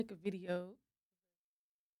Like a video.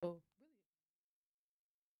 Oh,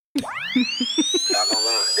 Not gonna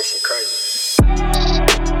lie, this shit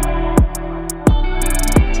crazy.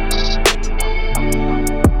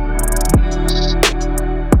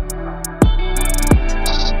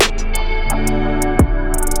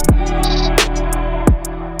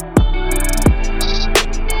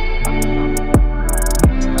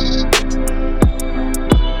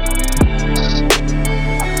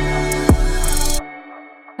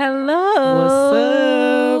 hello.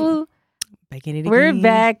 What's up? Back in it We're again.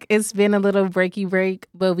 back. It's been a little breaky break,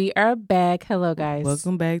 but we are back. Hello, guys.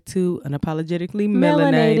 Welcome back to Unapologetically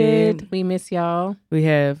Melanated. We miss y'all. We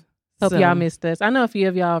have Hope some- y'all missed us. I know a few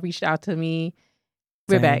of y'all reached out to me.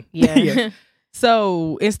 We're Same. back. Yeah. Yeah.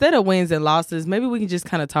 So instead of wins and losses, maybe we can just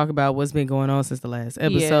kind of talk about what's been going on since the last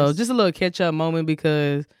episode. Yes. Just a little catch up moment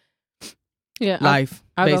because Yeah. life,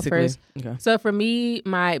 I'll go basically. first. Okay. So for me,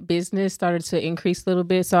 my business started to increase a little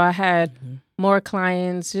bit. So I had more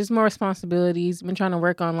clients, just more responsibilities. Been trying to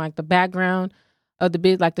work on like the background of the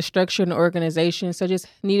bit, like the structure and the organization. So just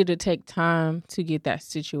needed to take time to get that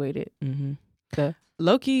situated. Mm-hmm. So-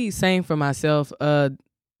 Low key, same for myself.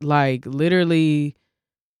 Like literally,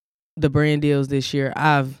 the brand deals this year,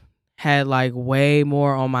 I've had like way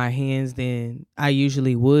more on my hands than I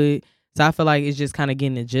usually would. So I feel like it's just kind of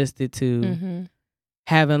getting adjusted to Mm-hmm.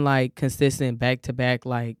 having like consistent back to back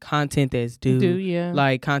like content that's due. Yeah.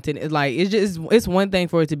 Like content, like it's one thing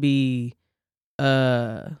for it to be,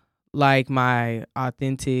 like my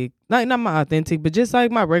authentic, like not my authentic, but just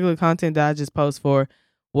like my regular content that I just post for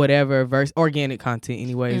whatever versus organic content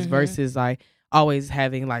anyways, Mhm. versus like always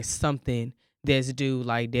having like something that's due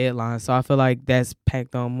like deadline. So I feel like that's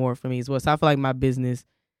packed on more for me as well. So I feel like my business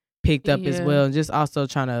picked up as Yeah. well, and just also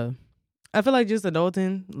trying to, I feel like just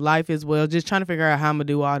adulting life as well, just trying to figure out how I'm gonna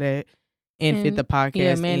do all that and fit And, the podcast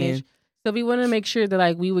yeah, manage. in. So we wanted to make sure that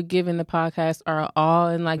like we would give in the podcast our all,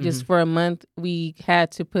 and like just for a month we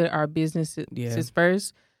had to put our businesses Yeah.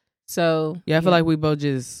 first. So Yeah, I feel like we both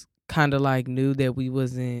just kind of like knew that we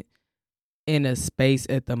wasn't in a space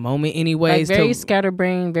at the moment anyways. like very to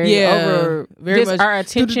scatterbrained, very Yeah, over. very Just much- our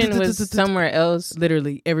attention was somewhere else.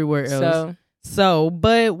 literally everywhere else. So So,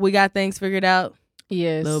 but we got things figured out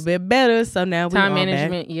yes, a little bit better. So now we time all back.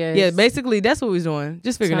 management. Yes, Yeah, basically that's what we was doing.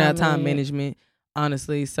 Just figuring out time Time management,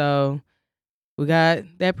 honestly. So we got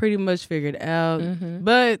that pretty much figured out. Mhm.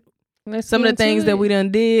 But Let's some get of the things into that it. we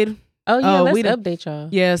done did. Oh yeah, we let's done- update y'all.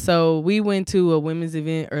 Yeah, so we went to a women's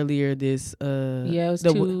event earlier this Yeah, it was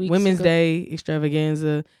the 2 weeks Women's ago. Day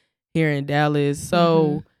extravaganza here in Dallas.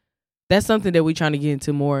 So that's something that we trying to get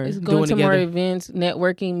into more, It's doing going to more together. events,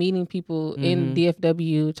 networking, meeting people in Mhm.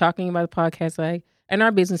 DFW, talking about the podcast, like and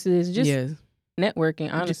our businesses, just Yes,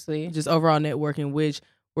 networking. Honestly, just overall networking, which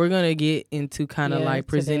we're gonna get into kind of Yeah, like today.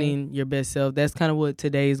 presenting your best self. That's kind of what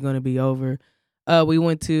today is gonna be over. We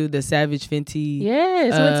went to the Savage Fenty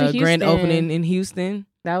yes, went to Houston. grand opening in Houston.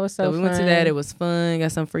 That was so So we fun. went to that. It was fun.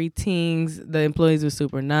 Got some free things. The employees were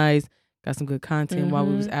super nice. Got some good content while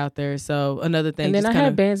we was out there. So another thing, and then just I kind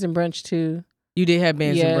had of, bands and brunch too. you did have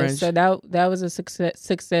bands and brunch. So that was a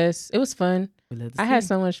success. It was fun. We love to I had see.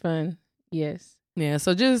 so much fun. Yes. Yeah.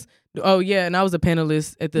 So just and I was a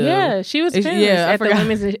panelist at the Yeah, she was it's- famous yeah, I at the forgot.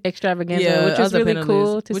 women's extravaganza, yeah, which I was a really panelist,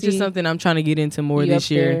 cool to which see. is something I'm trying to get into more you this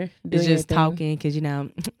up year. there It's doing just your thing. talking because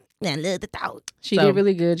I love to talk. She So- did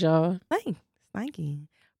really good, y'all. Thank you.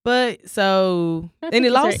 But so I any think,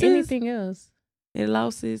 is there losses? Anything else? Any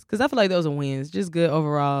losses? Because I feel like those are wins. Just good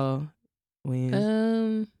overall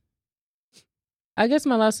wins. I guess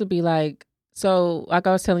my loss would be like, so like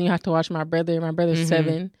I was telling you, I have to watch my brother. My brother's Mhm.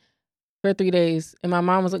 7 for 3 days, and my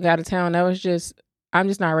mom was out of town. That was just, I'm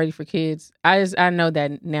just not ready for kids. I know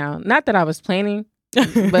that now. Not that I was planning,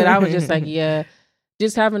 but I was just like, yeah,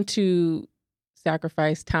 just having to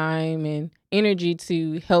sacrifice time and energy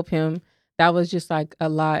to help him. That was just like a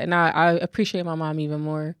lot, and I appreciate my mom even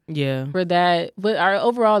more Yeah. for that. But our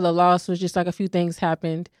overall, the loss was just like a few things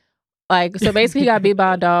happened. Like, so basically, he got bit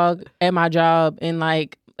by a dog at my job, and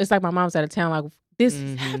like, it's like my mom's out of town. Like, this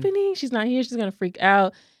is Mhm. happening. She's not here. She's gonna freak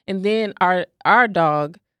out. And then our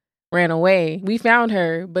dog ran away. We found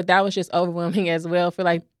her, but that was just overwhelming as well for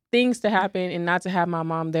like things to happen and not to have my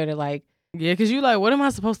mom there to like Yeah, because you like, what am I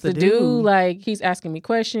supposed to do. do? Like, he's asking me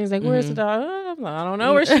questions. Like, where's the Mhm. dog? I'm like, I don't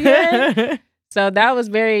know where she at. So that was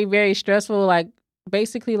very, very stressful. Like,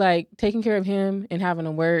 basically, like taking care of him and having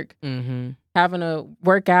to work, Mm-hmm. having to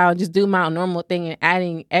work out, just do my normal thing, and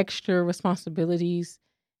adding extra responsibilities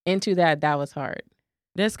into that. That was hard.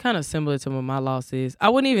 That's kind of similar to what my loss is. I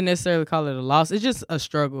wouldn't even necessarily call it a loss. It's just a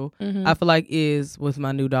struggle. Mhm. I feel like is with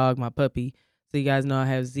my new dog, my puppy. So you guys know I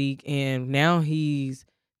have Zeke, and now he's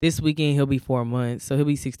This weekend he'll be 4 months, so he'll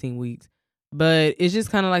be 16 weeks. But it's just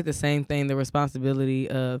kind of like the same thing, the responsibility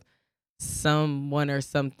of someone or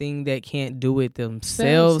something that can't do it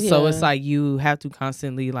themselves. So it's like you have to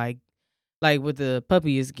constantly like with the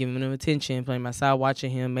puppy is giving him attention, playing outside,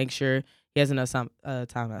 watching him, make sure he has enough time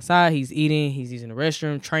outside. He's eating, he's using the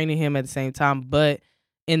restroom, training him at the same time. But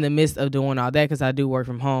in the midst of doing all that, because I do work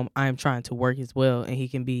from home, I am trying to work as well, and he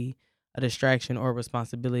can be a distraction or a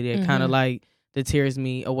responsibility that kind of like deters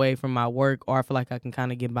me away from my work, or I feel like I can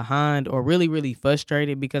kind of get behind or really, really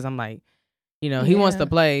frustrated because I'm like, he wants to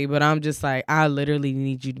play, but I'm just like, I literally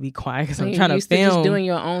need you to be quiet because I'm trying to film. Just doing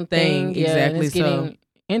your own thing. Exactly. And it's getting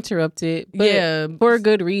interrupted. But for a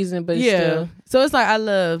good reason, but still. So it's like, I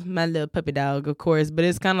love my little puppy dog, of course, but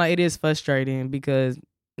it's kind of like, it is frustrating because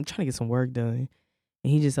I'm trying to get some work done.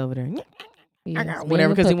 And he just over there,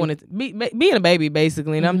 whatever, because he wanted to being a baby,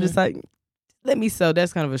 basically. And I'm just like, let me sew.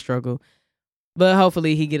 That's kind of a struggle. But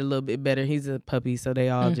hopefully he get a little bit better. He's a puppy, so they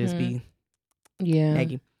all just be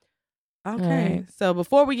Maggie. Okay. Right. So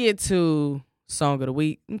before we get to Song of the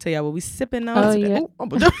Week, let me tell y'all what we sipping on today.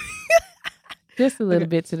 Yeah. Just a little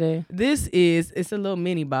bit today. It's a little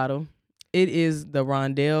mini bottle. It is the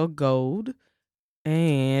Rondell Gold,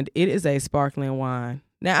 and it is a sparkling wine.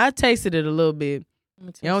 Now, I tasted it a little bit.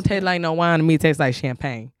 It don't taste like no wine to me. It tastes like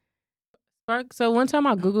champagne. So one time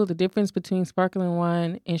I Googled the difference between sparkling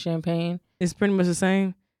wine and champagne. It's pretty much the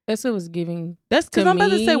same. That's what it was giving. That's because I'm about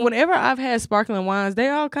to say, whenever I've had sparkling wines, they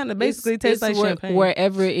all kind of basically taste like champagne.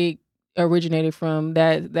 Wherever it originated from,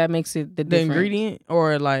 that makes it the difference. The ingredient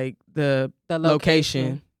or like the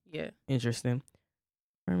location. Yeah. Interesting.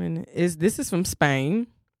 This is from Spain.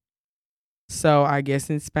 So I guess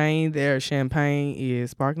in Spain, their champagne is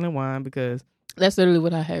sparkling wine because... That's literally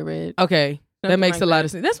what I had read. Okay. That makes a lot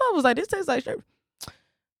of sense. That's why I was like, this tastes like champagne.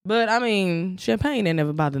 But I mean, champagne ain't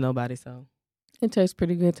never bothered nobody, so... It tastes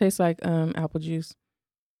pretty good. It tastes like apple juice.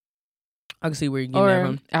 I can see where you're getting that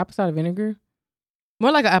from. Apple cider vinegar.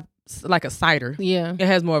 More like a cider. Yeah. It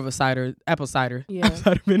has more of a cider, apple cider. Yeah. Apple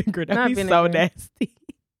cider vinegar. That'd be so nasty.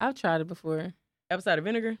 I've tried it before. Apple cider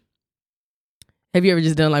vinegar? Have you ever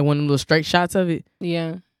just done like one of them little straight shots of it?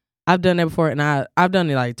 Yeah. I've done that before, and I've done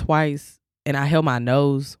it like twice, and I held my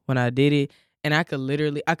nose when I did it, and I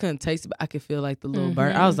couldn't taste it, but I could feel like the little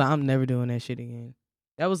burn. I was like, I'm never doing that shit again.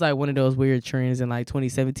 That was like one of those weird trends in like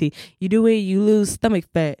 2017. You do it, you lose stomach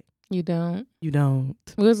fat. You don't. You don't.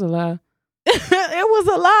 It was a lie. It was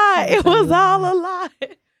a lie. It was all a lie.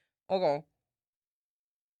 Okay.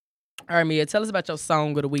 All right, Mia, tell us about your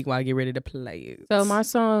song of the week while I get ready to play it. So my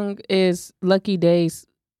song is Lucky Days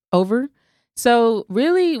Over. So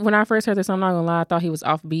really, when I first heard this, I'm not gonna lie, I thought he was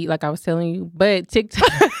offbeat, like I was telling you. But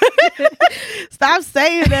TikTok, stop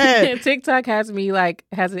saying that. TikTok has me like,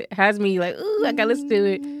 ooh, I gotta listen to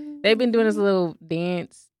it. They've been doing this little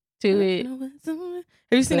dance to it.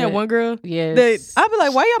 Have you seen that one girl? Yes. I'll be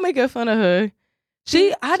like, why y'all making fun of her?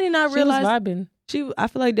 I did not realize. She was vibing. I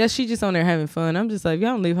feel like she just on there having fun. I'm just like, y'all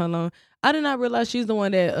don't leave her alone. I did not realize she's the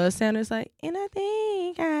one that Sandra's like, and I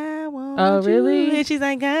think I want Oh, really? you. And she's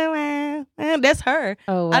like, go around. That's her.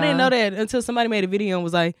 Oh, wow. I didn't know that until somebody made a video and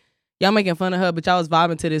was like, y'all making fun of her, but y'all was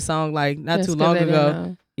vibing to this song like not too long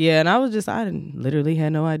ago. Yeah, and I literally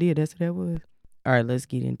had no idea that's what that was. All right, let's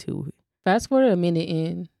get into it. Fast forward a minute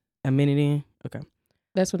in. A minute in? Okay.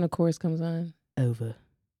 That's when the chorus comes on. Over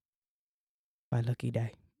by Lucky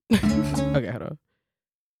Day. Okay, hold on.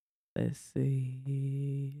 Let's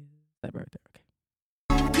see. That right there. Okay.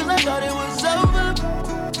 Cause I thought it was over.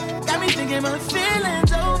 Got me thinking my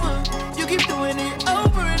feelings over. You keep doing it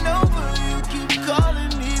over and over. You keep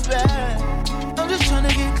calling me back. I'm just trying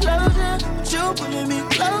to get closer, but you pulling me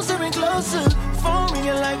closer and closer. Phone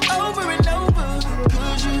ringing like over and over.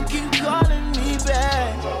 Cause you keep calling me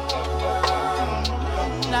back.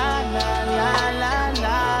 La la la la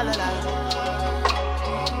la la la.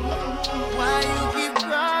 Why you keep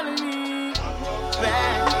calling me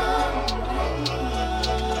back?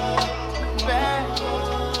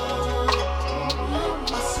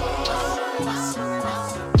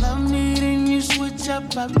 Love needing you switch up.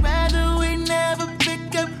 I'd rather we never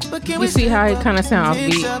pick up. But can you see how it kind of sound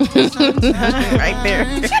offbeat? Right there.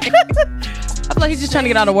 I feel like he's just trying to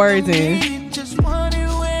get all the words in. Just want it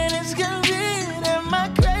when it's convenient. Am I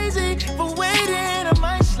crazy for waiting on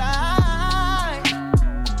my slide?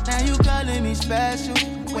 Now you calling me special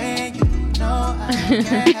when you know I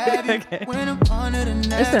can't have you. Okay. When I'm under the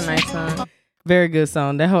next. It's a nice song. Very good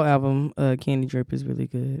song. That whole album, Candy Drip, is really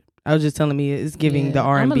good. I was just telling me it's giving the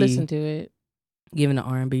R&B. I'm gonna listen to it. Giving the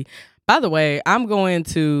R&B. By the way, I'm going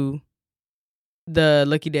to the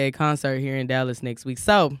Lucky Day concert here in Dallas next week,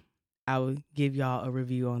 so I will give y'all a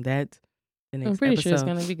review on that the next I'm pretty sure it's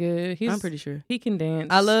episode. gonna be good. I'm pretty sure. He can dance.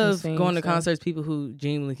 I love and sing, going to so. concerts, people who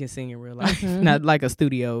genuinely can sing in real life, Mhm. not like a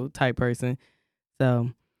studio type person.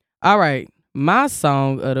 So, all right. My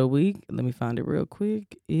song of the week, let me find it real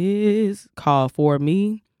quick, is called For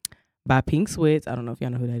Me by Pink Sweats. I don't know if y'all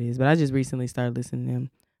know who that is, but I just recently started listening to them.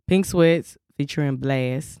 Pink Sweats featuring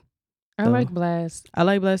Blast. I like Blast. I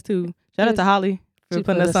like Blast too. Shout out to Holly for She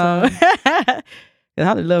putting put that us song. Cause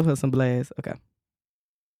Holly love her some Blast. Okay.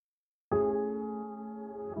 I'm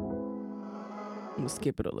gonna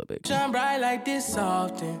skip it a little bit. Shine bright like this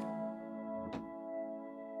often.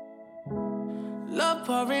 Love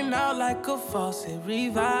pouring out like a faucet,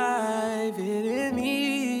 revive it in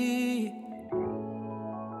me.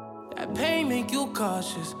 That pain make you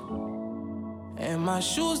cautious. And my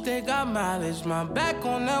shoes, they got mileage. My back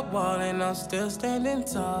on that wall and I'm still standing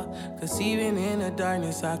tall. Cause even in the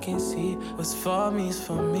darkness I can see what's for me is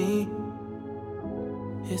for me.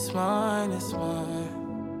 It's mine, it's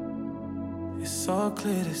mine. It's so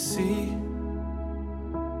clear to see.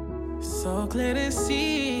 It's so clear to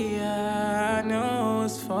see. I know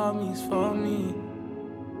it's for me, it's for me.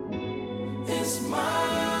 It's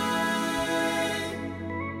mine.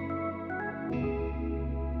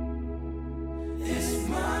 It's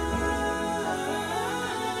mine.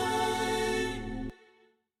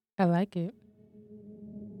 I like it.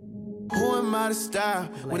 Who am I to style?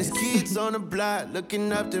 When his kids on the block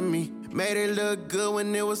looking up to me. Made it look good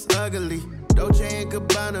when it was ugly. Dolce and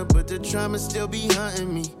Gabbana, but the trauma still be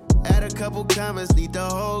hunting me. Add a couple commas, lead the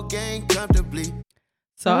whole gang comfortably.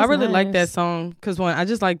 So I That's really like that nice. song because one, I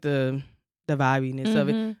just like the vibiness of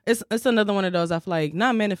it. It's another one of those I feel like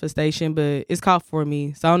not manifestation, but it's called For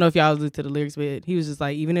Me. So I don't know if y'all listened to the lyrics, but he was just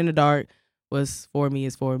like, even in the dark, what's for me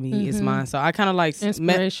is for me, it's mine. So I kind of like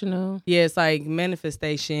Inspirational. yeah, it's like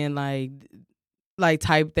manifestation, like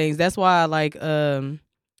type things. That's why I like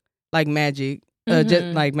Magic, just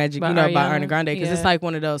like Magic, By by Ariana. Ariana Grande, because it's Yeah. like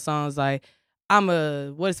one of those songs like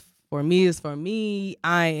what's for me is for me.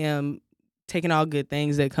 I am taking all good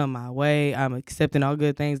things that come my way. I'm accepting all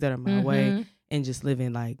good things that are my way and just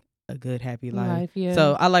living like a good, happy life. Yeah.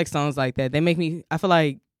 So I like songs like that. I feel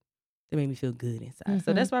like they make me feel good inside.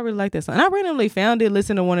 So that's why I really like that song. And I randomly found it,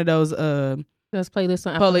 listened to one of those Those playlists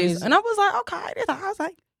on Apple police, Music. and I was like, okay, I was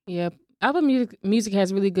like, Yeah, Apple Music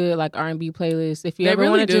has really good like R&B playlists. If you They ever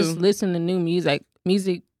really want to do. just listen to new music,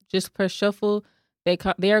 just press shuffle. They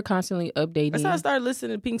are constantly updating. that's how I started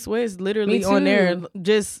listening to Pink Sweats, literally Me on there. too.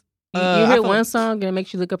 Just You I hear feel one like- song and it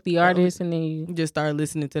makes you look up the artist, and then you just start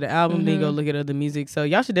listening to the album, then go look at other music. So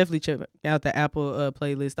y'all should definitely check out the Apple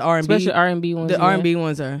playlist. The R&B, especially R&B ones. the yeah, R&B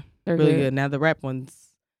ones are they're really good. Now the rap ones,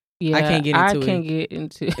 Yeah, I can't get into it. I can't get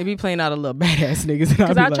into it. they be playing out a little badass niggas.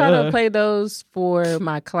 Because I try to play those for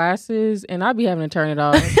my classes, and I be having to turn it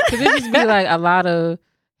off. Because it just be like a lot of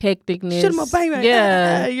hecticness. Shit, my baby.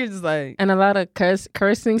 Yeah. You're just like, And a lot of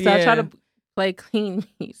cursing. So I try Yeah. to play clean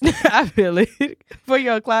music. I feel it for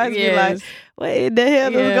your class. Be like, Yes. what in the hell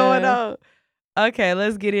is Yeah. going on? Okay,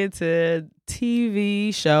 let's get into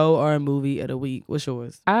TV show or movie of the week. What's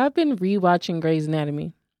yours? I've been rewatching Grey's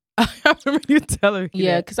Anatomy. I remember you telling me.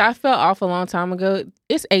 Yeah, that. because I fell off a long time ago.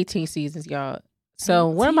 It's 18 seasons, y'all. So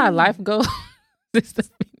one of my 18. life goals is to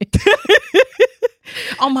finish.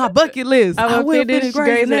 On my bucket list, I I will will finish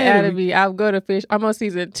Grey's Anatomy. I'll go to fish. I'm on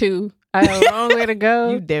season 2. I have a long way to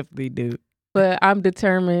go, You definitely do. but I'm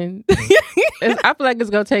determined. I feel like it's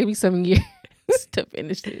gonna take me some years to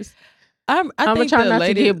finish this. I'm gonna think try the not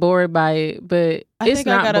latest- to get bored by it, but I it's think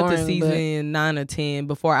not I got boring. up to season 9 or 10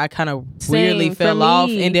 before I kind of Same, weirdly for fell off,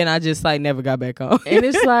 me. and then I just like never got back on. And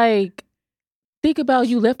it's like, think about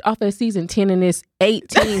you left off at season 10 and it's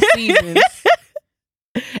 18 seasons.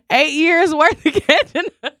 8 years worth of catching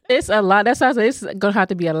up. It's a lot. That's why I say it's gonna have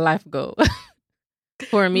to be a life goal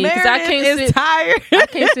for me, because I Meredith can't is sit. tired. I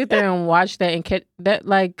can't sit there and watch that and catch that.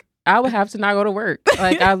 Like, I would have to not go to work.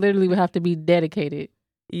 Like, I literally would have to be dedicated.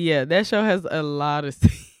 Yeah, that show has a lot of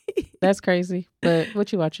scenes. That's crazy. But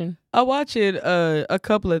what you watching? I watched a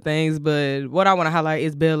couple of things, but what I want to highlight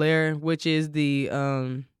is Bel Air, which is the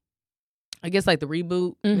I guess like the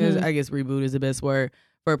reboot. Mhm. I guess reboot is the best word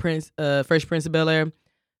for Fresh Prince of Bel Air.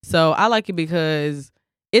 So I like it because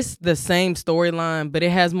it's the same storyline, but it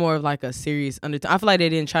has more of like a serious undertone. I feel like they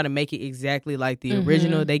didn't try to make it exactly like the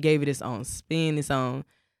original. They gave it its own spin, its own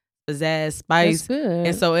pizzazz, spice. That's good.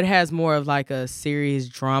 And so it has more of like a serious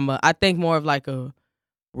drama. I think more of like a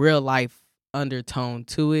real life undertone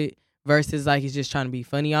to it versus like it's just trying to be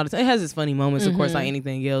funny all the time. It has its funny moments, of course, like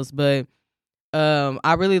anything else. But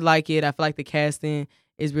I really like it. I feel like the casting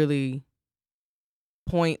is really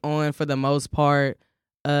point on for the most part.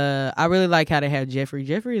 I really like how they have Jeffrey.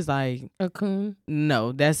 Jeffrey is like A coon.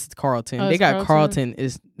 no, that's Carlton. Oh, They it's got Carlton?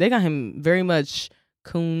 they got him very much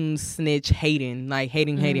coon snitch hating, like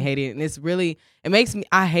hating, and it's really it makes me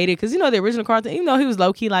I hate it because the original Carlton, even though he was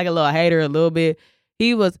low key like a little hater a little bit,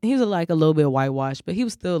 he was like a little bit whitewashed, but he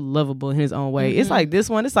was still lovable in his own way. It's like this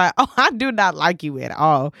one, it's like, oh, I do not like you at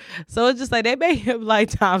all. So it's just like they made him like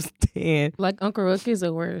times 10. Like Uncle Ruckus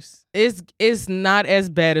or worse. It's not as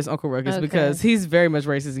bad as Uncle Ruckus because he's very much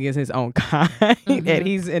racist against his own kind and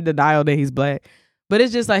he's in denial that he's black. But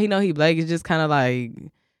it's just like he black. It's just kind of like,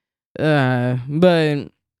 but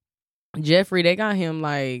Jeffrey, they got him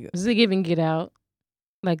like Is it giving Get Out?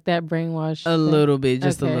 Like that brainwash? a little bit,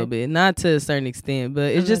 just a little bit, not to a certain extent,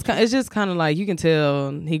 but it's just kind of like you can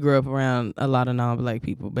tell he grew up around a lot of non-black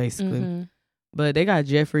people basically. But they got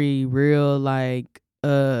Jeffrey real like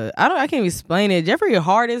I can't even explain it. Jeffrey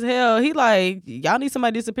hard as hell. He like, y'all need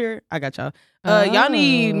somebody to disappear? I got y'all. Y'all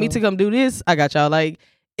need me to come do this? I got y'all. Like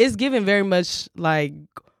it's giving very much like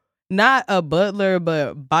not a butler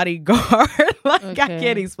but bodyguard. Like I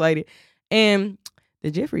can't explain it. And the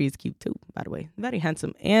Jeffrey is cute too, by the way. Very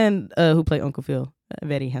handsome. And who played Uncle Phil.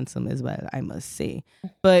 Very handsome as well, I must say.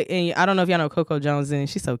 But and I don't know if y'all know Coco Jones, and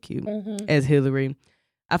she's so cute as Hillary.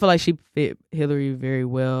 I feel like she fit Hillary very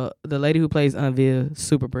well. The lady who plays Unveil,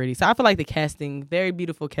 super pretty. So I feel like the casting, very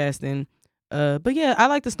beautiful casting. But yeah, I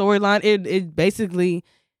like the storyline. It basically,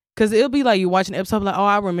 because it'll be like you watch an episode like, oh,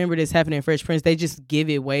 I remember this happening in Fresh Prince. They just give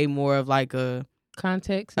it way more of like a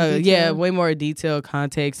context. Way more detailed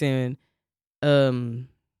context and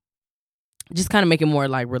just kind of make it more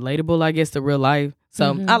like relatable, I guess, to real life.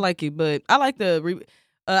 So I like it, but I like the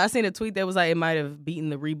I seen a tweet that was like it might have beaten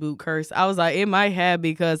the reboot curse. I was like, it might have,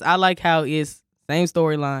 because I like how it's same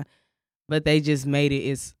storyline, but they just made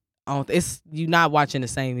it's you're not watching the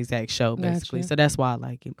same exact show basically. Gotcha. So that's why I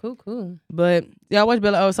like it. Cool. But yeah, I watch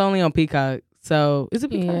Bella. Oh, it's only on Peacock. So is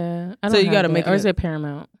it Peacock? Yeah, I so don't you got to have make it. Or is it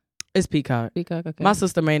Paramount? It's Peacock. Peacock. Okay. My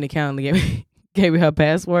sister made an account and gave me her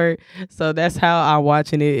password, so that's how I'm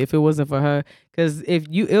watching it. If it wasn't for her, because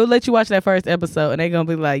it'll let you watch that first episode, and they're gonna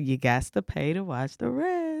be like, you got to pay to watch the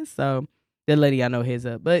rest. So the lady I know heads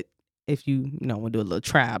up, but if you want to do a little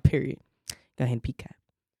trial period, go ahead and Peacock.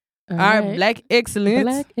 All right, Black Excellence.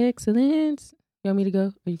 Black Excellence. You want me to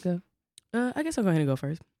go? Or you go? I guess I'll go ahead and go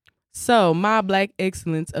first. So my Black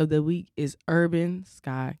Excellence of the week is Urban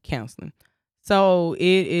Sky Counseling. So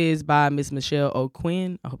it is by Miss Michelle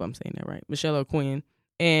O'Quinn. I hope I'm saying that right. Michelle O'Quinn.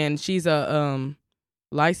 And she's a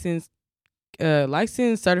licensed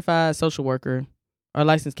certified social worker or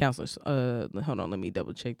licensed counselor. Hold on, let me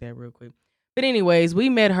double check that real quick. But anyways, we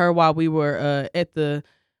met her while we were at the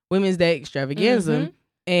Women's Day extravaganza.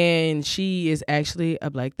 And she is actually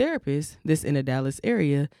a Black therapist that's in the Dallas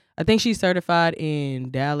area. I think she's certified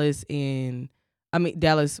in Dallas,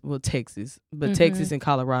 Texas, but Texas and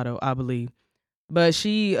Colorado, I believe. But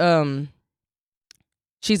she's a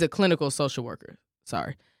clinical social worker.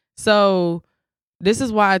 Sorry. So this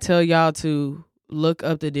is why I tell y'all to look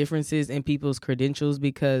up the differences in people's credentials,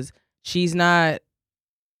 because her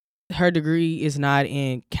degree is not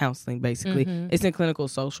in counseling, basically. It's in clinical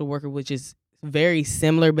social worker, which is very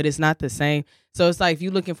similar, but it's not the same. So it's like if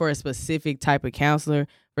you're looking for a specific type of counselor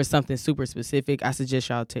for something super specific, I suggest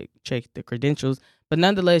y'all check the credentials. But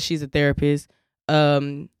nonetheless, she's a therapist,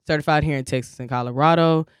 certified here in Texas and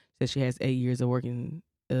Colorado. Says she has 8 years of working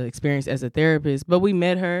experience as a therapist. But we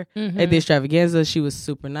met her at the extravaganza. She was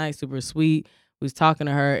super nice, super sweet. We was talking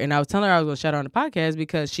to her, and I was telling her I was going to shout her on the podcast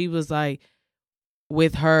because she was like,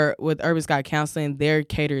 with Urban Sky Counseling, they're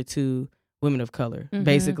catered to women of color,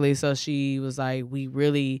 basically. So she was like, we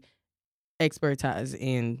really expertise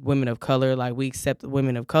in women of color. Like, we accept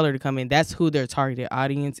women of color to come in. That's who their targeted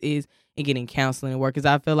audience is in getting counseling and work. Because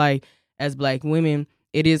I feel like as Black women,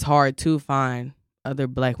 it is hard to find other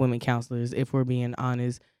Black women counselors, if we're being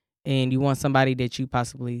honest. And you want somebody that you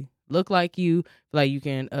possibly look like you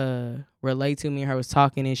can relate to. Me and her was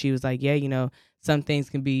talking, and she was like, yeah, some things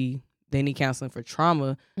can be, they need counseling for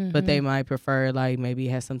trauma, but they might prefer like maybe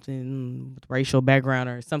it has something with racial background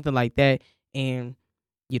or something like that, and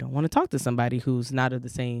you don't want to talk to somebody who's not of the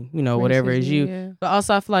same, whatever as you. Yeah. But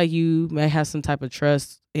also I feel like you may have some type of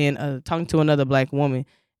trust in talking to another Black woman,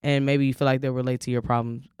 and maybe you feel like they'll relate to your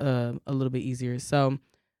problems a little bit easier. So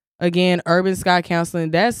again, Urban Sky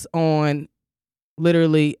Counseling, that's on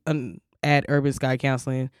literally at Urban Sky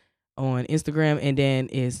Counseling on Instagram, and then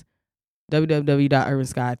is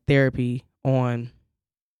www.urbanskytherapy for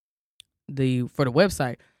the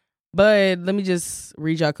website. But let me just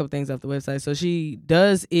read y'all a couple things off the website. So she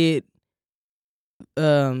does it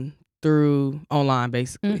through online,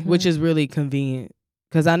 basically, which is really convenient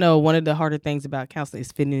because I know one of the harder things about counseling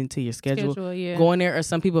is fitting into your schedule. Yeah. Going there, or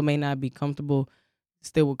some people may not be comfortable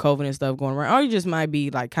still with COVID and stuff going around, or you just might be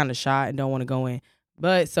like kind of shy and don't want to go in.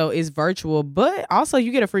 But so it's virtual, but also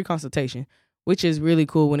you get a free consultation, which is really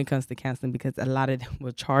cool when it comes to counseling, because a lot of them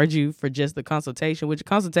will charge you for just the consultation, which the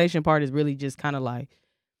consultation part is really just kind of like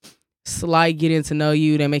slight getting to know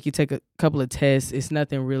you. They make you take a couple of tests. It's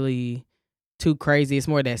nothing really too crazy. It's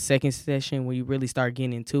more that second session when you really start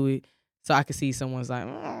getting into it. So I could see someone's like,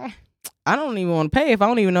 I don't even want to pay if I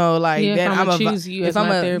don't even know like that if I'm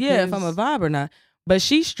a vibe or not. But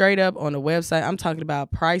she's straight up on the website. I'm talking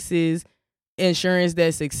about prices, insurance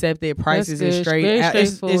that's accepted, prices is straight.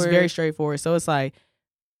 It's very straightforward. So it's like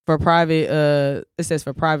for private, it says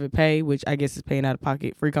for private pay, which I guess is paying out of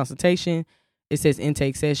pocket, free consultation. It says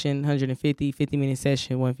intake session, 150, 50-minute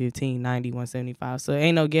session, 115, 90, 175. So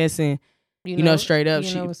ain't no guessing. You know straight up.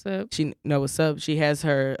 You know what's up. She know what's up. She has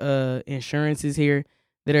her insurances here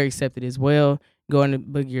that are accepted as well. Going to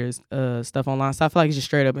book your stuff online. So I feel like it's just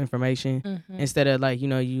straight up information instead of like, you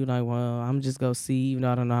like, well, I'm just go see, even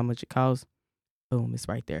though I don't know how much it costs. Boom, it's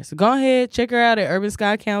right there. So go ahead, check her out at Urban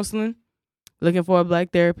Sky Counseling. Looking for a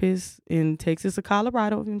Black therapist in Texas or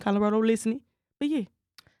Colorado, if you're in Colorado listening. But yeah.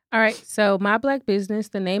 All right. So my Black business,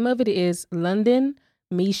 the name of it is London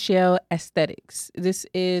Michelle Aesthetics. This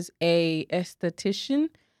is a esthetician.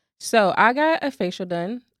 So I got a facial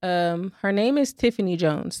done. Her name is Tiffany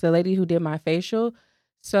Jones, the lady who did my facial.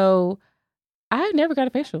 So I never got a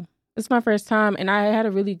facial. It's my first time, and I had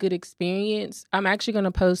a really good experience. I'm actually going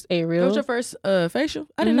to post a reel. That was your first facial?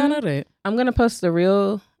 I did not know that. I'm going to post a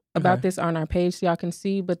reel about this on our page so y'all can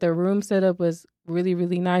see. But the room setup was really,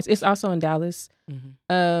 really nice. It's also in Dallas.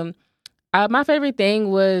 My favorite thing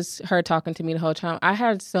was her talking to me the whole time. I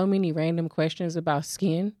had so many random questions about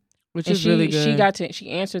skin. Which is really good. She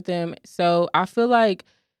answered them. So I feel like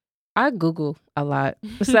I Google a lot.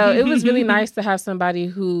 So it was really nice to have somebody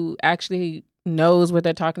who actually knows what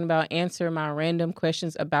they're talking about answer my random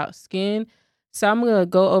questions about skin. So I'm going to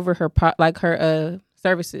go over her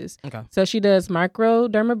services. Okay. So she does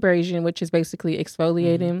microdermabrasion, which is basically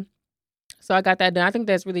exfoliating. So I got that done. I think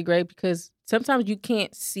that's really great because sometimes you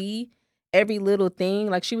can't see every little thing.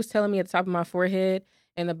 Like she was telling me at the top of my forehead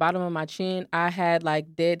and the bottom of my chin, I had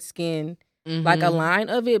like dead skin, like a line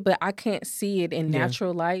of it, but I can't see it in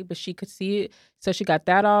natural light, but she could see it. So she got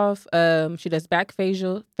that off. She does back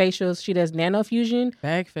facials. She does nanofusion.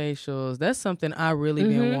 Back facials. That's something I really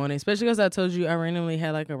been wanting, especially because I told you I randomly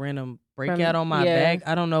had like a random breakout on my back.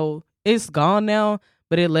 I don't know. It's gone now,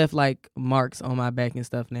 but it left like marks on my back and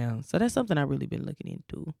stuff now. So that's something I really been looking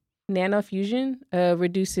into. Nanofusion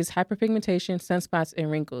reduces hyperpigmentation, sunspots,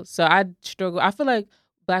 and wrinkles. So I struggle. I feel like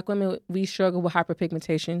Black women, we struggle with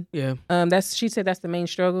hyperpigmentation. Yeah. She said that's the main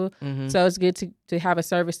struggle. So it's good to have a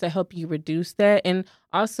service to help you reduce that. And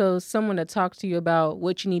also someone to talk to you about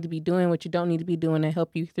what you need to be doing, what you don't need to be doing to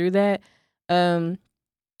help you through that. So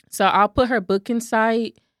I'll put her booking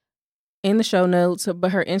site in the show notes,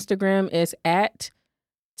 but her Instagram is at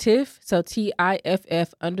Tiff, so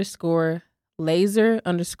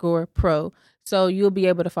TIFF_laser_pro. So you'll be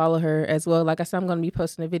able to follow her as well. Like I said, I'm going to be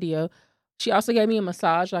posting a video. She also gave me a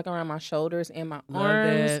massage like around my shoulders and my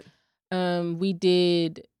arms. We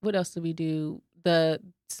did, what else did we do?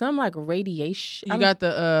 Some like radiation. You got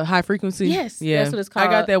the high frequency? Yes, yeah. That's what it's called.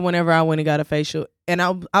 I got that whenever I went and got a facial. And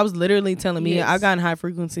I was literally telling me, I've gotten high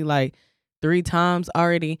frequency like 3 times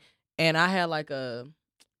already. And I had like a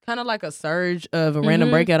kind of like a surge of a random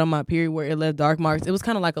breakout on my period where it left dark marks. It was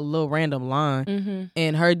kind of like a little random line.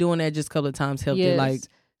 And her doing that just a couple of times helped it like.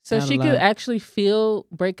 So she could actually feel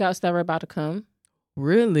breakouts that were about to come.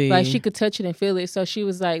 Really? Like she could touch it and feel it. So she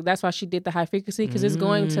was like, that's why she did the high frequency, because it's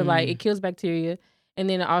going to like, it kills bacteria. And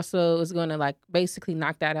then it also is going to like basically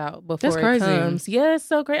knock that out before it comes. Yeah, it's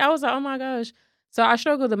so great. I was like, oh my gosh. So I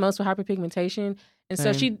struggle the most with hyperpigmentation.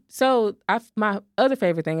 And so my other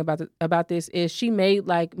favorite thing about this is she made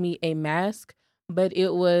like me a mask, but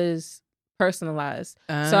it was personalized.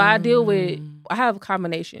 So I have a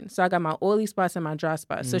combination. So I got my oily spots and my dry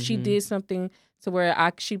spots. So she did something to where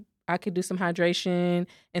I could do some hydration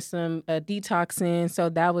and some detoxing. So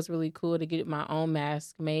that was really cool to get my own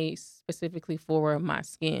mask made specifically for my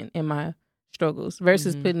skin and my struggles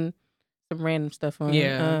versus putting some random stuff on.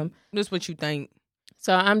 Yeah, that's what you think.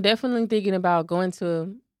 So I'm definitely thinking about going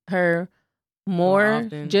to her more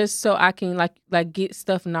just so I can like get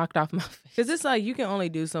stuff knocked off my face. Because it's like you can only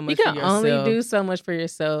do so much for yourself. You can only do so much for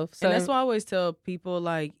yourself. So and that's why I always tell people,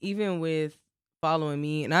 like, even with following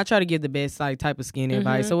me, and I try to give the best like type of skin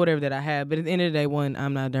advice or whatever that I have. But at the end of the day,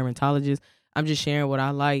 I'm not a dermatologist. I'm just sharing what I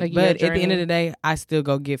like. But at the end of the day, I still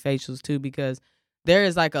go get facials too, because there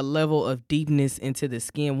is like a level of deepness into the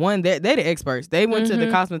skin. One, they're the experts. They went to the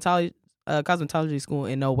cosmetology school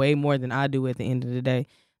and know way more than I do at the end of the day.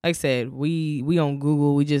 Like I said, we on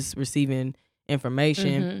Google, we just receiving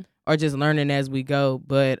information or just learning as we go.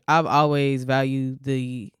 But I've always valued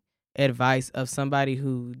the advice of somebody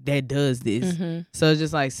that does this. So it's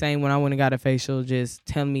just like saying when I went and got a facial, just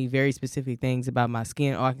telling me very specific things about my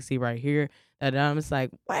skin. Oh, I can see right here. That I'm just like,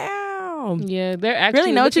 wow. Yeah, they're actually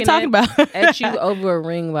really know what you're talking about. at you over a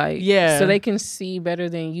ring light. Yeah. So they can see better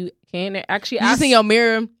than you can. They're actually, You see your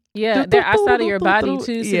mirror. Yeah, they're outside of your body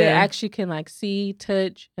too, so they actually can like see,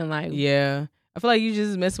 touch, and like. Yeah, I feel like you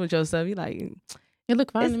just messing with yourself. You like, it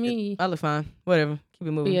look fine to me. I look fine. Whatever, keep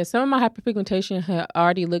it moving. But yeah, some of my hyperpigmentation had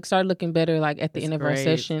already started looking better like at the end of our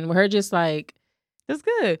session. With her just like, that's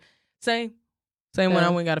good. Same when I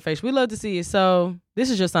went and got a facial. We love to see it. So this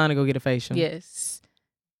is your sign to go get a facial. Yes.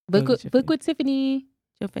 Book with Tiffany.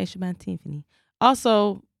 Your facial by Tiffany.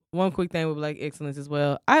 Also, one quick thing with Black Excellence as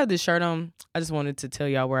well. I have this shirt on. I just wanted to tell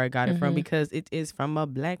y'all where I got it from because it is from a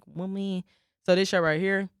Black woman. So this shirt right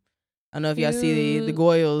here, I don't know if y'all see the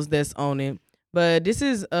goils that's on it. But this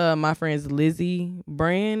is my friend's Lizzie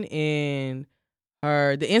brand, and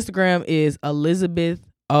the Instagram is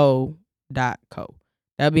elizabetho.co.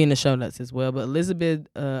 That'll be in the show notes as well. But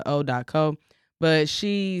elizabetho.co. But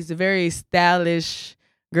she's a very stylish,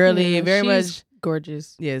 girly, and very much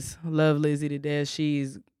gorgeous. Yes, love Lizzie to death.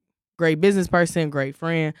 She's great business person, great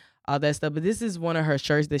friend, all that stuff. But this is one of her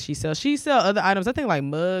shirts that she sells. She sells other items, I think like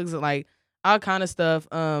mugs, like all kind of stuff.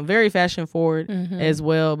 Very fashion forward as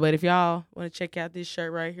well. But if y'all want to check out this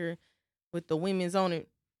shirt right here with the women's on it,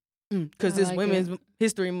 because it's Women's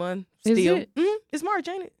History Month still. Is it? It's March,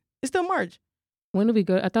 ain't it? It's still March. When did we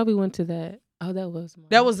go? I thought we went to that. Oh, that was March.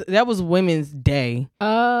 That was Women's Day.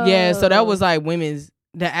 Oh. Yeah, so that was like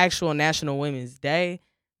the actual National Women's Day.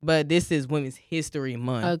 But this is Women's History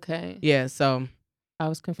Month. Okay. Yeah, so I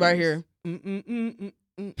was confused. right here.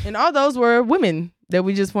 And all those were women that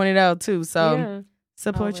we just pointed out too. So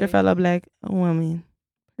support your fellow Black women.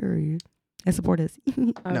 Period. And support us.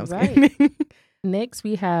 All right. Next,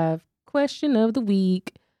 we have question of the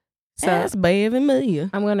week. So Ask Babe and Mia.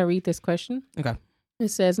 I'm going to read this question. Okay. It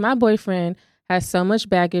says, my boyfriend has so much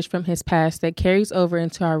baggage from his past that carries over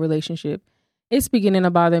into our relationship. It's beginning to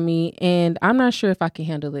bother me, and I'm not sure if I can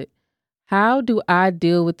handle it. How do I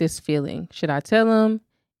deal with this feeling? Should I tell him?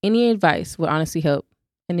 Any advice would honestly help.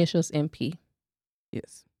 Initials MP.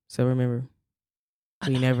 Yes. So remember,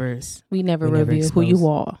 we never reveal who you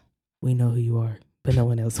are. We know who you are, but no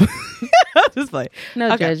one else. Just like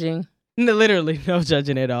no judging. No, literally no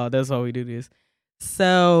judging at all. That's why we do this.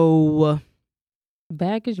 So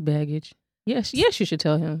baggage. Yes, you should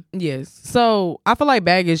tell him. Yes. So I feel like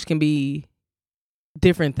baggage can be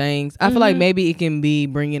different things. I feel like maybe it can be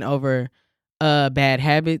bringing over bad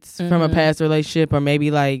habits from a past relationship, or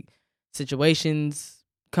maybe like situations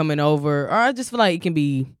coming over, or I just feel like it can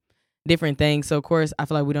be different things. So of course I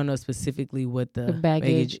feel like we don't know specifically what the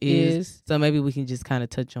baggage is. So maybe we can just kind of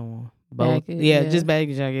touch on both. Baggage, just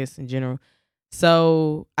baggage, I guess, in general.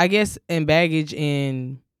 So I guess in baggage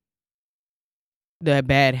and the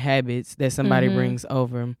bad habits that somebody brings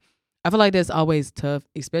over, I feel like that's always tough,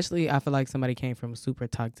 especially I feel like somebody came from a super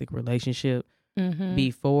toxic relationship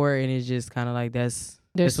before, and it's just kind of like that's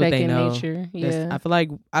what they know. Nature. Yeah. I feel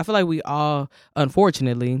like we all,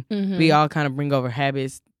 unfortunately, we all kind of bring over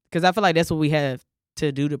habits, because I feel like that's what we have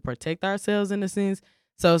to do to protect ourselves in a sense.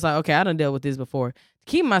 So it's like, okay, I done dealt with this before. To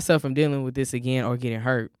keep myself from dealing with this again or getting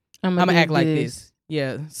hurt, I'm gonna act like this.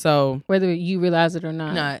 Yeah. So whether you realize it or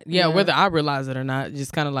not. Whether I realize it or not,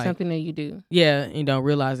 just kind of like something that you do. Yeah, you don't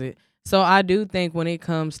realize it. So I do think when it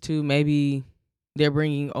comes to maybe they're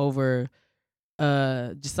bringing over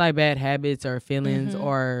just like bad habits or feelings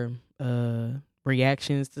or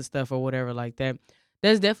reactions to stuff or whatever like that,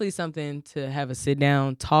 that's definitely something to have a sit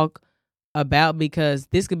down talk about, because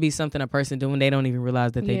this could be something a person doing, they don't even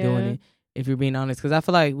realize that they're doing it, if you're being honest. Because I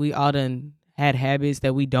feel like we all done had habits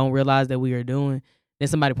that we don't realize that we are doing. Then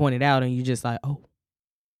somebody pointed out and you just like, oh.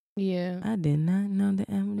 Yeah. I did not know that.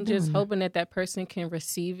 I'm just hoping that person can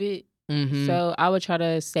receive it. So I would try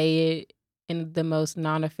to say it in the most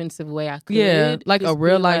non-offensive way I could. Yeah, like just a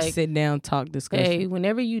real life like, sit down talk discussion. Hey,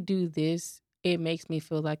 whenever you do this, it makes me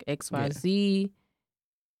feel like XYZ.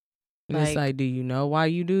 And it's like, do you know why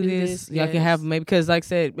you do this? Y'all can have maybe, because like I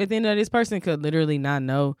said, at the end of this person could literally not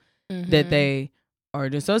know that they are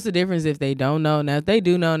doing. So it's the difference if they don't know. Now if they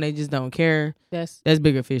do know and they just don't care, that's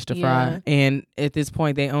bigger fish to fry. And at this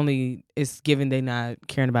point it's given they not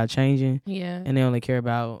caring about changing. Yeah. And they only care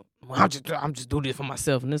about, I'm just doing this for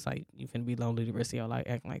myself, and it's like you finna be lonely the rest of your life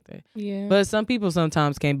acting like that. Yeah. But some people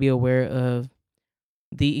sometimes can't be aware of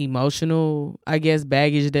the emotional, I guess,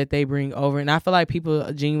 baggage that they bring over. And I feel like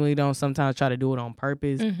people genuinely don't sometimes try to do it on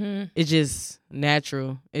purpose. It's just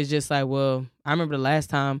natural. It's just like, well, I remember the last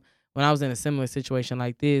time when I was in a similar situation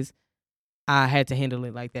like this, I had to handle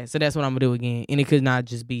it like that. So that's what I'm going to do again. And it could not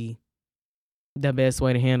just be the best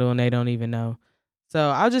way to handle, and they don't even know. So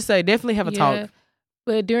I'll just say definitely have a talk.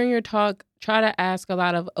 But during your talk, try to ask a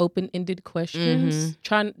lot of open-ended questions.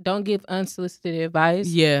 Don't give unsolicited advice.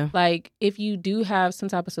 Yeah. Like, if you do have some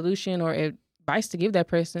type of solution or advice to give that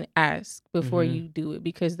person, ask before you do it,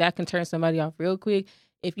 because that can turn somebody off real quick.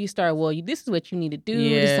 If you start, well, this is what you need to do.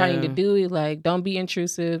 This is how you need to do it. Like, don't be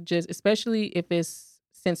intrusive, just especially if it's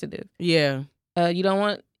sensitive. Yeah. You don't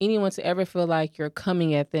want anyone to ever feel like you're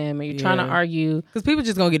coming at them or you're trying to argue. Because people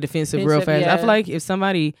just going to get defensive real fast. I feel like if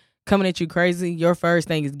somebody coming at you crazy, your first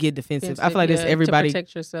thing is get defensive. I feel like that's everybody. To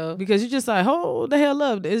protect yourself. Because you're just like, hold the hell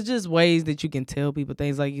up. It's just ways that you can tell people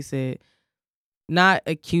things, like you said. Not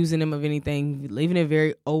accusing them of anything, leaving it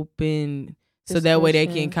very open so that way they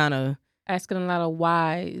can kind of. Asking a lot of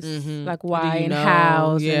whys. Like why and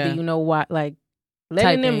hows. And do you know why? Like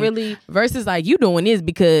letting them really. Versus like, you doing this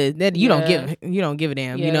because that you don't give a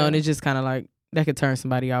damn, you know, and it's just kind of like. That could turn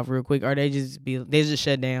somebody off real quick, or they just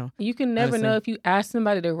shut down. You can never know if you ask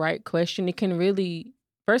somebody the right question. It can really,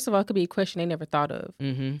 first of all, it could be a question they never thought of.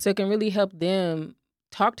 So it can really help them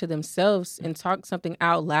talk to themselves and talk something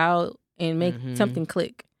out loud and make something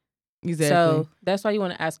click. Exactly. So that's why you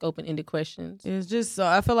want to ask open-ended questions. It's just so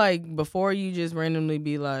I feel like before you just randomly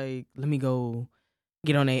be like, let me go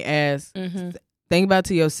get on their ass. Think about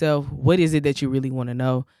to yourself, what is it that you really want to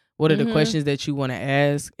know? What are the questions that you want to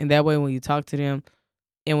ask? And that way when you talk to them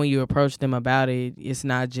and when you approach them about it, it's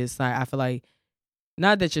not just like, I feel like,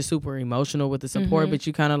 not that you're super emotional with the support, but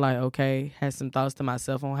you kind of like, okay, had some thoughts to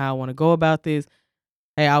myself on how I want to go about this.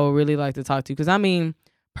 Hey, I would really like to talk to you. Because I mean,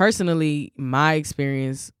 personally, my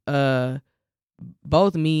experience,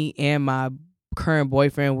 both me and my current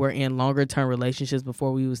boyfriend were in longer term relationships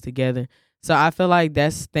before we was together. So I feel like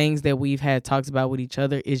that's things that we've had talks about with each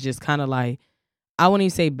other is just kind of like, I wouldn't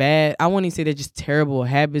even say bad. I wouldn't even say they're just terrible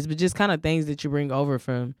habits, but just kind of things that you bring over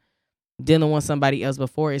from dealing with somebody else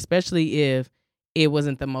before, especially if it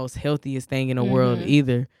wasn't the most healthiest thing in the world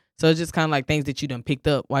either. So it's just kind of like things that you done picked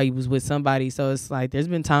up while you was with somebody. So it's like there's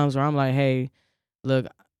been times where I'm like, hey, look,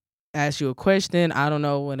 I asked you a question. I don't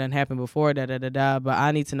know what done happened before, but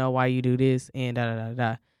I need to know why you do this and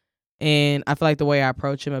And I feel like the way I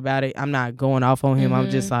approach him about it, I'm not going off on him.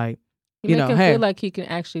 I'm just like, You know, hey, feel like he can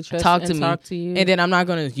actually talk to you, and then I'm not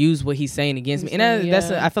going to use what he's saying against me. And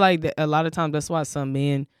that's I feel like that a lot of times that's why some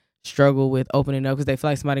men struggle with opening up because they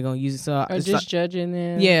feel like somebody going to use it. So or just like, judging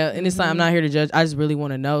them. Yeah, and it's like I'm not here to judge. I just really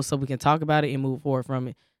want to know so we can talk about it and move forward from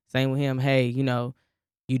it. Same with him. Hey, you know,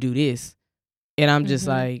 you do this, and I'm just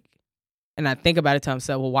like, and I think about it to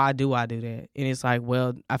myself. Well, why do I do that? And it's like,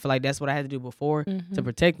 well, I feel like that's what I had to do before to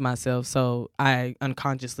protect myself. So I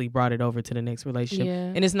unconsciously brought it over to the next relationship.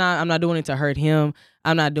 Yeah. And it's not, I'm not doing it to hurt him.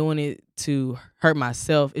 I'm not doing it to hurt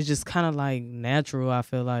myself. It's just kind of like natural, I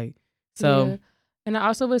feel like. So, yeah. And I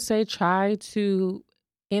also would say try to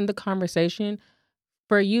end the conversation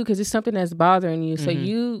for you because it's something that's bothering you. So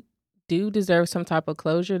you do deserve some type of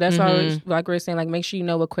closure. That's always, like we're saying, like make sure you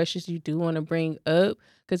know what questions you do want to bring up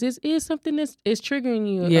because it is something that's triggering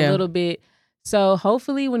you a little bit. So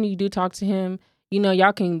hopefully when you do talk to him, you know,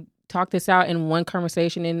 y'all can talk this out in one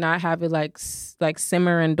conversation and not have it like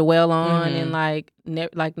simmer and dwell on and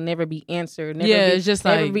never be answered. It's just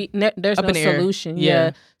like there's no solution.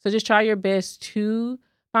 Yeah. So just try your best to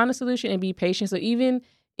find a solution and be patient. So even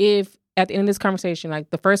if at the end of this conversation, like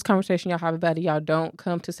the first conversation y'all have about it, y'all don't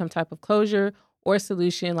come to some type of closure or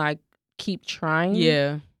solution, like keep trying.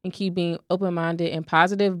 Yeah. And keep being open-minded and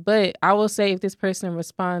positive. But I will say if this person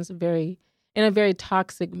responds in a very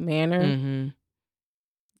toxic manner,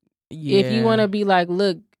 if you want to be like,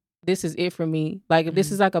 look, this is it for me. Like if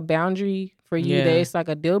this is like a boundary for you that it's like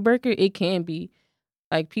a deal breaker, it can be.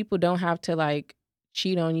 Like people don't have to like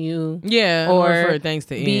cheat on you. Yeah. Or for things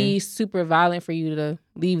to be end. super violent for you to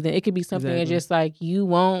leave them. It could be something that's just like you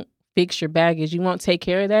won't fix your baggage. You won't take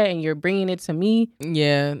care of that and you're bringing it to me.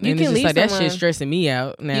 Yeah. You and can it's just leave like someone, that shit stressing me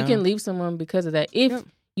out now. You can leave someone because of that if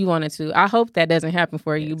you wanted to. I hope that doesn't happen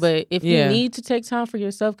for you. But if you need to take time for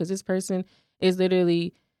yourself because this person is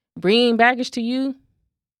literally bringing baggage to you,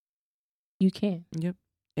 you can. Yep.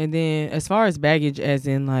 And then as far as baggage as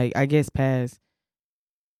in like, I guess past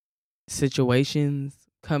situations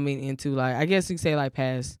coming into like, I guess you could say like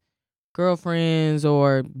past girlfriends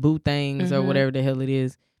or boo things or whatever the hell it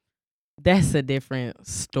is. That's a different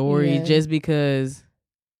story just because.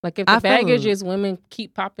 Like if the baggage is women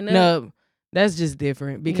keep popping up. That's just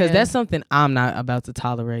different because Yeah. that's something I'm not about to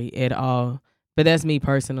tolerate at all. But that's me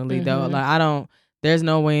personally, though. Mhm. Like, there's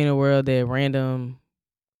no way in the world that random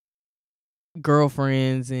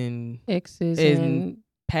girlfriends and Exes and and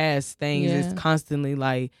past things is Yeah. constantly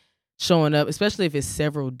like showing up, especially if it's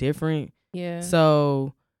several different. yeah.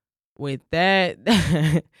 So with that,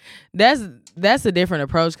 that's a different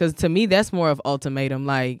approach because to me that's more of ultimatum.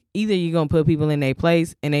 Like either you're gonna put people in their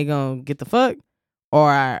place and they gonna get the fuck,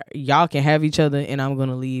 or y'all can have each other and I'm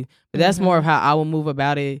gonna leave. But that's more of how I will move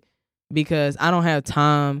about it because I don't have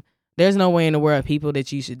time. There's no way in the world people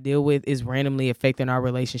that you should deal with is randomly affecting our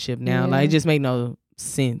relationship now. Yeah. Like it just make no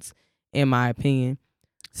sense in my opinion.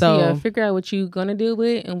 So So yeah, figure out what you gonna deal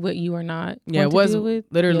with and what you are not. yeah, going to what's deal with.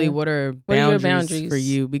 literally Yeah. what are What are your boundaries for boundaries?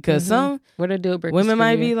 you? Because Mhm. some What are deal breakers? women for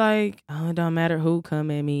might you? be like, oh, it don't matter who come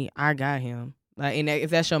at me, I got him. Like, and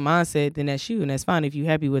if that's your mindset, then that's you, and that's fine if you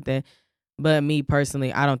happy with that. But me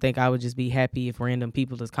personally, I don't think I would just be happy if random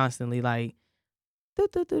people is constantly like,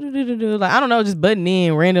 like I don't know, just butting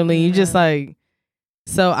in randomly. You just like.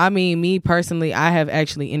 So I mean, me personally, I have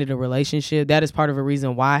actually ended a relationship. That is part of a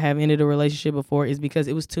reason why I have ended a relationship before is because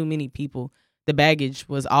it was too many people. The baggage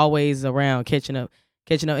was always around catching up.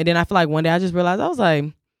 And then I feel like one day I just realized I was like,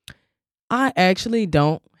 I actually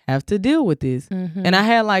don't have to deal with this. Mhm. And I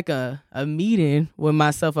had like a meeting with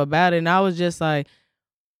myself about it. And I was just like,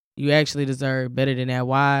 you actually deserve better than that.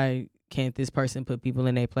 Why can't this person put people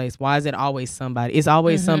in their place? Why is it always somebody? It's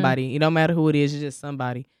always somebody. It don't matter who it is. It's just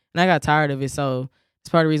somebody. And I got tired of it. So it's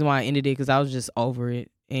part of the reason why I ended it because I was just over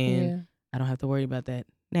it. And I don't have to worry about that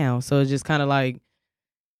now. So it's just kind of like,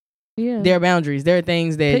 yeah. there are boundaries. There are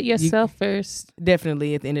things that Put yourself first.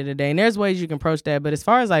 definitely at the end of the day. And there's ways you can approach that. But as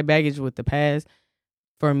far as like baggage with the past,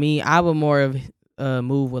 for me, I would more of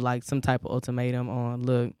move with like some type of ultimatum on,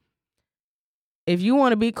 look, if you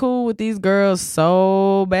want to be cool with these girls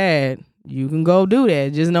so bad, you can go do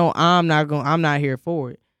that. Just know I'm not here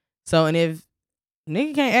for it. So, and if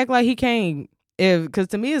nigga can't act like he can't, because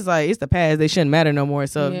to me it's like, it's the past. They shouldn't matter no more.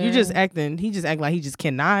 So if you just he just act like he just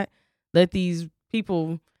cannot let these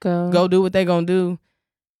people go do what they gonna do.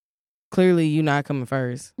 Clearly, you not coming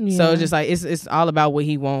first. Yeah. So it's just like it's all about what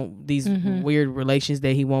he want. These weird relations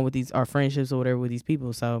that he want with these our friendships or whatever with these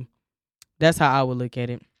people. So that's how I would look at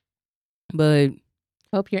it. But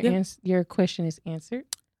Hope your question is answered.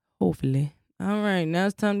 hopefully, all right. Now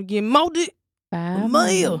it's time to get molded. Bye.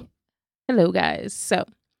 Mail. Hello, guys. So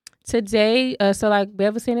today, so like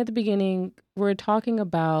Bev was saying at the beginning, we're talking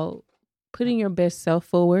about putting your best self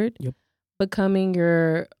forward. Yep. Becoming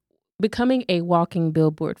a walking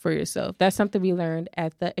billboard for yourself. That's something we learned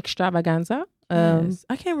at the extravaganza. Yes.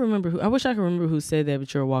 I can't remember who. I wish I could remember who said that.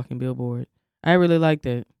 But you're a walking billboard. I really like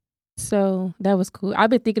that. So that was cool. I've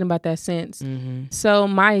been thinking about that since. Mm-hmm. So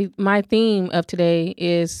my theme of today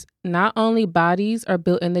is not only bodies are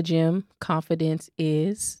built in the gym, confidence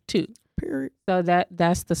is too. Period. So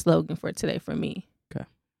that's the slogan for today for me. Okay.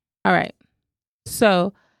 All right.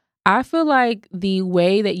 So I feel like the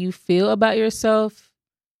way that you feel about yourself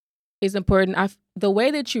is important. The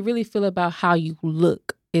way that you really feel about how you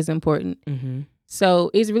look is important. Mm-hmm. So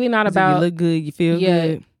it's really not about you look good, you feel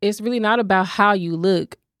good. It's really not about how you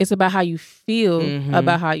look. It's about how you feel Mhm.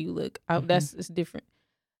 about how you look. It's different.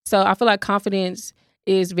 So I feel like confidence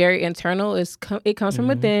is very internal. It comes from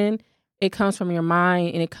within. It comes from your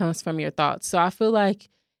mind and it comes from your thoughts. So I feel like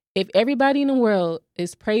if everybody in the world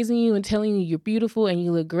is praising you and telling you you're beautiful and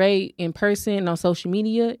you look great in person and on social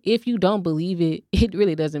media, if you don't believe it, it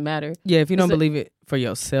really doesn't matter. Yeah, if you don't believe it for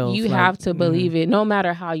yourself. You have to believe it no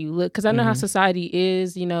matter how you look. Because I know how society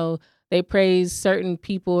is, they praise certain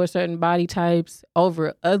people or certain body types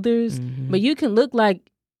over others. But you can look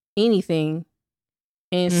like anything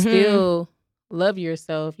and still love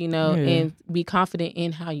yourself, and be confident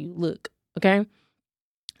in how you look. Okay?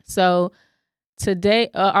 So today,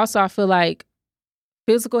 also, I feel like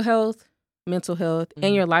physical health, mental health,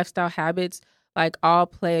 and your lifestyle habits, like all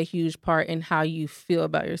play a huge part in how you feel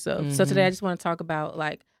about yourself. So today I just want to talk about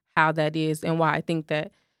like how that is and why I think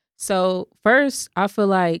that. So first, I feel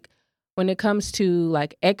like when it comes to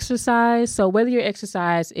like exercise, so whether your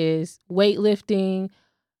exercise is weightlifting,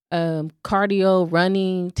 cardio,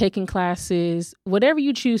 running, taking classes, whatever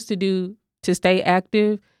you choose to do to stay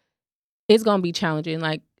active, it's going to be challenging.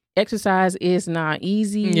 Like exercise is not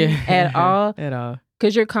easy at all. At all.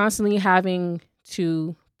 Because you're constantly having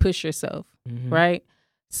to push yourself, right?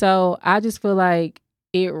 So I just feel like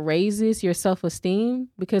it raises your self-esteem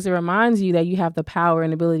because it reminds you that you have the power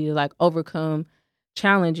and ability to like overcome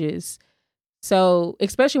challenges. So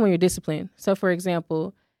especially when you're disciplined. So for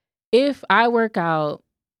example, if I work out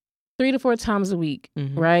 3 to 4 times a week,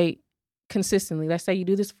 right? Consistently, let's say you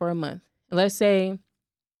do this for a month. let's say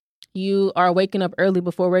you are waking up early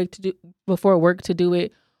before work to do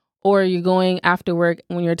it, or you're going after work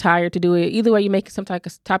when you're tired to do it. Either way, you're making some type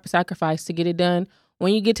of sacrifice to get it done.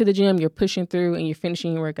 When you get to the gym, you're pushing through and you're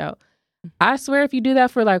finishing your workout. I swear, if you do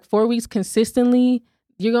that for like 4 weeks consistently,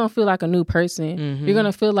 you're going to feel like a new person. Mm-hmm. You're going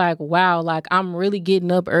to feel like, wow, like I'm really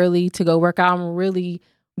getting up early to go work out. I'm really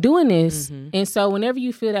doing this. Mm-hmm. And so whenever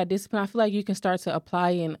you feel that discipline, I feel like you can start to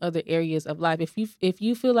apply in other areas of life. If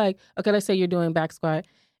you feel like, okay, let's say you're doing back squat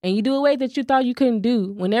and you do a weight that you thought you couldn't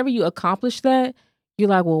do. Whenever you accomplish that, you're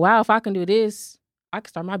like, well, wow, if I can do this, I can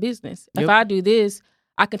start my business. Yep. If I do this,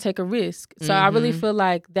 I can take a risk. So I really Mm-hmm. feel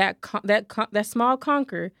like that small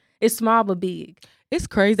conquer is small but big. It's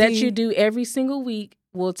crazy That you do every single week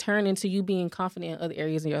will turn into you being confident in other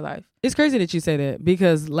areas in your life. It's crazy that you say that,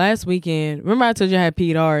 because last weekend, remember I told you I had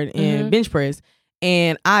Pete Hard and bench press,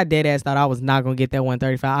 and I dead ass thought I was not gonna get that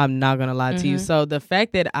 135. I'm not gonna lie to you. So the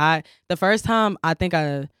fact that the first time I think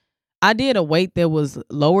I did a weight that was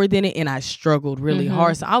lower than it, and I struggled really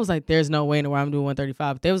hard. So I was like, there's no way in the world I'm doing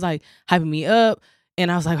 135. But they was like hyping me up,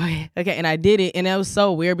 and I was like, okay, and I did it, and it was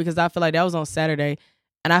so weird because I feel like that was on Saturday.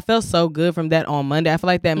 And I felt so good from that on Monday. I feel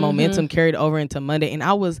like that momentum carried over into Monday. And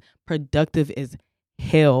I was productive as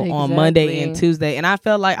hell on Monday and Tuesday. And I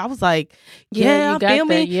felt like, I was like, yeah, I'm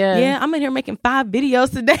filming. Yeah, I'm in here making 5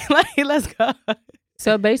 videos today. Like, let's go.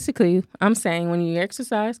 So basically, I'm saying when you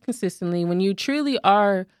exercise consistently, when you truly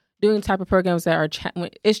are doing the type of programs that are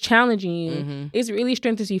it's challenging you, it really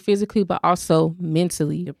strengthens you physically, but also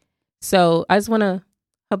mentally. Yep. So I just want to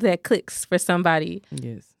hope that clicks for somebody.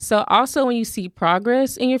 Yes. So also when you see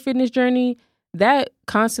progress in your fitness journey, that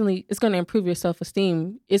constantly is going to improve your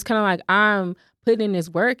self-esteem. It's kind of like I'm putting in this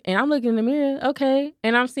work and I'm looking in the mirror, okay,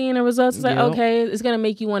 and I'm seeing the results. It's like, okay, it's going to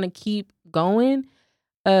make you want to keep going.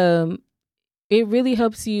 It really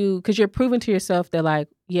helps you because you're proving to yourself that, like,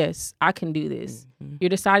 yes, I can do this. You're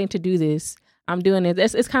deciding to do this. I'm doing it.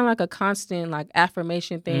 It's kind of like a constant like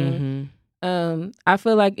affirmation thing. I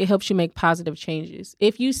feel like it helps you make positive changes.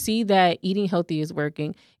 If you see that eating healthy is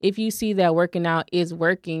working, if you see that working out is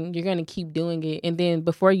working, you're going to keep doing it. And then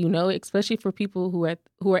before you know it, especially for people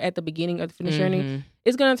who are at the beginning of the fitness journey,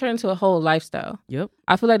 it's going to turn into a whole lifestyle. Yep.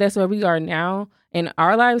 I feel like that's where we are now in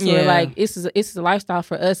our lives. Where like it's a lifestyle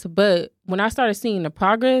for us. But when I started seeing the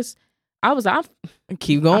progress, I was like,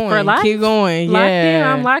 keep going, for life, keep going.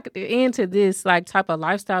 I'm locked into this like type of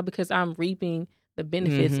lifestyle because I'm reaping the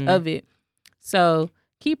benefits of it. So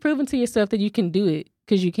keep proving to yourself that you can do it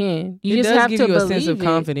because you can. You just have to give you a believe sense of it.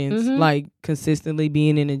 confidence, like consistently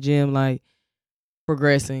being in the gym, like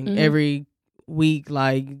progressing every week,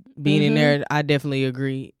 like being in there. I definitely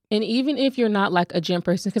agree. And even if you're not like a gym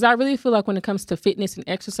person, because I really feel like when it comes to fitness and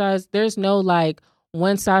exercise, there's no like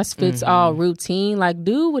one size fits all routine. Like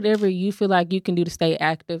do whatever you feel like you can do to stay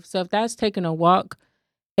active. So if that's taking a walk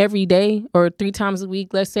every day or 3 times a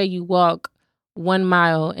week, let's say you walk 1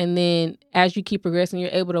 mile, and then as you keep progressing, you're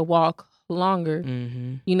able to walk longer.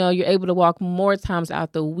 You know, you're able to walk more times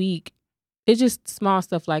out the week. It's just small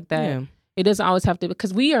stuff like that. Yeah. It doesn't always have to,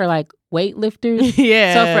 because we are like weightlifters.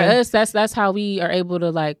 Yeah. So for us, that's how we are able to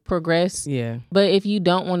like progress. Yeah. But if you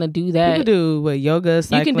don't want to do that, people do yoga,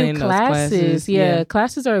 cycling, you can do those classes. Yeah,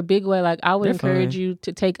 classes are a big way. Like I would They're encourage fun. you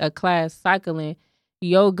to take a class, cycling,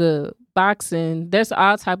 yoga, boxing. There's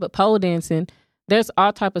all type of pole dancing. There's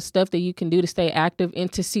all type of stuff that you can do to stay active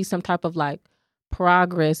and to see some type of like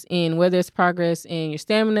progress in, whether it's progress in your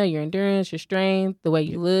stamina, your endurance, your strength, the way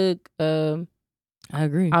you look. I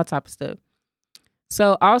agree. All type of stuff.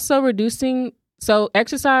 So also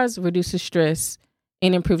exercise reduces stress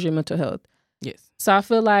and improves your mental health. Yes. So I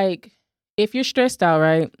feel like if you're stressed out,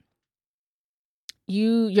 right,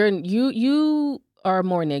 you are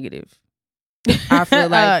more negative. I feel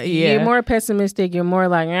like you're more pessimistic. You're more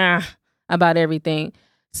like about everything.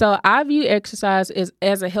 So I view exercise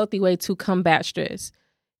as a healthy way to combat stress.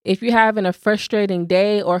 If you're having a frustrating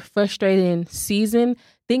day or frustrating season,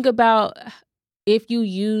 think about if you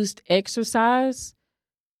used exercise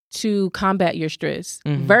to combat your stress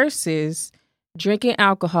versus drinking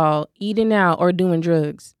alcohol, eating out, or doing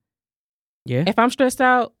drugs. Yeah. If I'm stressed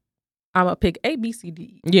out, I'm going to pick A, B, C,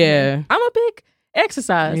 D. Yeah. I'm going to pick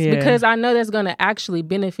exercise because I know that's going to actually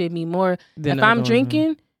benefit me more. If I'm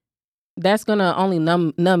drinking, that's going to only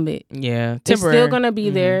numb it. Yeah. It's still going to be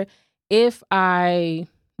there. If I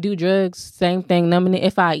do drugs, same thing, numbing it.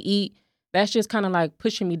 If I eat, that's just kind of like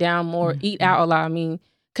pushing me down more. Eat out a lot. I mean,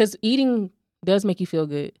 because eating does make you feel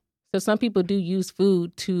good. So some people do use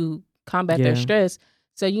food to combat their stress.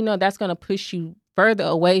 So, that's going to push you further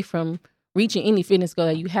away from reaching any fitness goal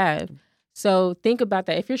that you have. So think about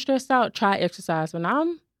that. If you're stressed out, try exercise. When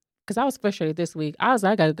I'm because I was frustrated this week. I was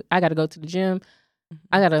like, I gotta go to the gym.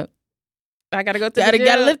 I gotta go to the gym.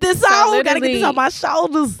 Gotta lift this So off. Gotta get this literally, off my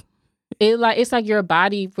shoulders. It's like your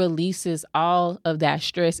body releases all of that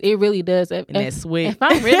stress. It really does. And that sweat. If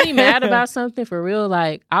I'm really mad about something for real,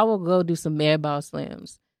 like I will go do some med ball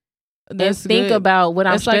slams. That's and think good. about what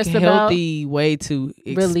That's I'm like stressed a about. healthy way to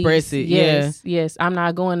express Release. it. Yes. I'm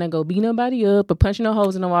not going to go beat nobody up or punch no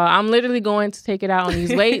holes in the wall. I'm literally going to take it out on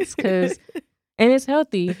these weights and it's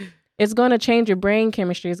healthy. It's going to change your brain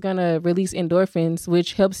chemistry. It's going to release endorphins,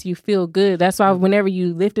 which helps you feel good. That's why whenever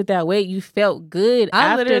you lifted that weight, you felt good. I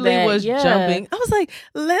after literally that. was jumping. I was like,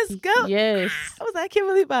 let's go. Yes. I was like, I can't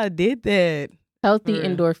believe I did that. Healthy For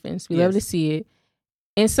real. endorphins. We love to see it.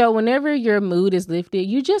 And so whenever your mood is lifted,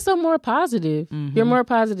 you just are more positive. Mhm. You're more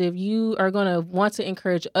positive. You are going to want to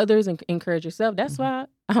encourage others and encourage yourself. That's why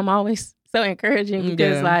I'm always so encouraging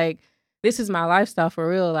because like this is my lifestyle for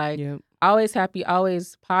real. Like always happy,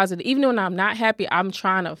 always positive. Even when I'm not happy, I'm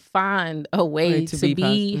trying to find a way to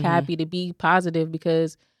be happy, to be positive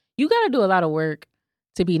because you got to do a lot of work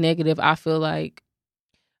to be negative, I feel like.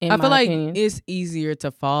 I feel like it's easier to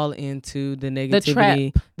fall into the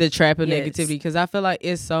negativity, the trap of negativity, because I feel like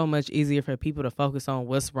it's so much easier for people to focus on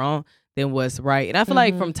what's wrong than what's right. And I feel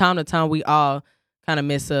like from time to time, we all kind of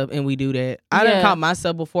mess up and we do that. I done caught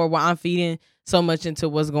myself before where I'm feeding so much into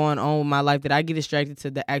what's going on with my life that I get distracted to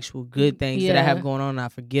the actual good things that I have going on and I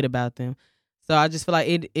forget about them. So I just feel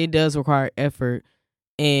like it does require effort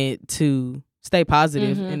and to stay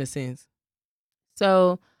positive in a sense.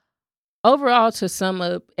 So overall, to sum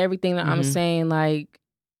up everything that I'm saying, like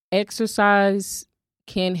exercise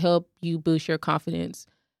can help you boost your confidence.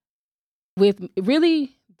 With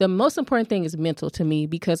really, the most important thing is mental to me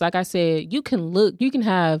because, like I said, you can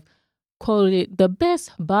have quoted the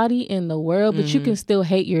best body in the world, but you can still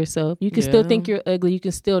hate yourself. You can still think you're ugly. You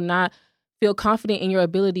can still not feel confident in your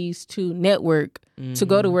abilities to network, to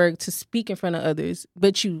go to work, to speak in front of others.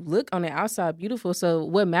 But you look on the outside beautiful. So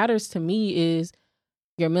what matters to me is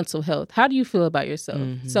your mental health. How do you feel about yourself?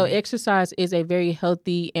 So exercise is a very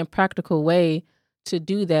healthy and practical way to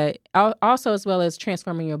do that. Also, as well as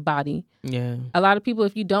transforming your body. Yeah. A lot of people,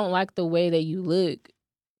 if you don't like the way that you look,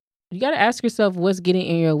 you got to ask yourself what's getting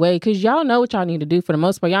in your way because y'all know what y'all need to do for the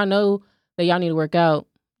most part. Y'all know that y'all need to work out.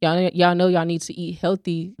 Y'all know y'all need to eat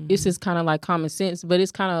healthy. This is kind of like common sense, but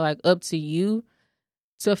it's kind of like up to you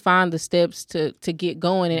to find the steps to get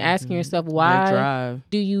going and asking yourself, why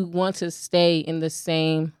do you want to stay in the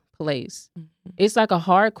same place? It's like a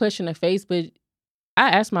hard question to face, but I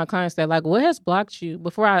ask my clients that, like, what has blocked you,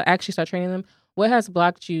 before I actually start training them, what has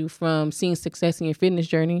blocked you from seeing success in your fitness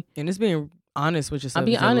journey? And it's being honest with yourself. I'll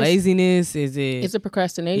be is honest. It laziness? Is it? It's a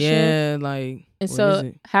procrastination. Yeah, like. And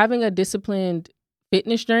so having a disciplined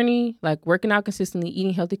fitness journey, like working out consistently,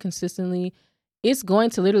 eating healthy consistently, it's going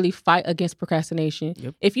to literally fight against procrastination.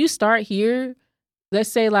 Yep. If you start here, let's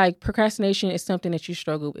say like procrastination is something that you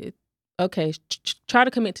struggle with. Okay, try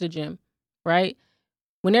to commit to the gym, right?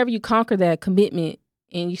 Whenever you conquer that commitment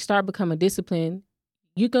and you start becoming disciplined,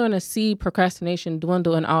 you're going to see procrastination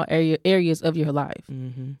dwindle in all areas of your life.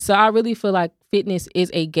 So I really feel like fitness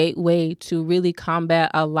is a gateway to really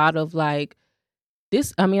combat a lot of like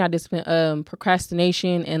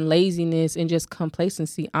procrastination and laziness and just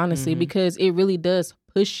complacency, honestly, because it really does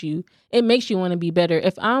push you. It makes you want to be better.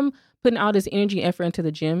 If I'm putting all this energy and effort into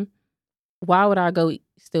the gym, why would I go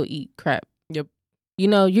still eat crap? Yep. You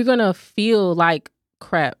know, you're going to feel like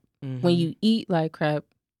crap when you eat like crap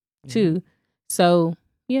too. So,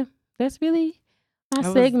 yeah, that's really my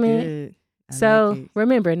segment. So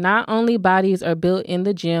remember, not only bodies are built in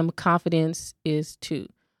the gym, confidence is too.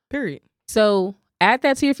 Period. So add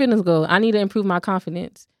that to your fitness goal. I need to improve my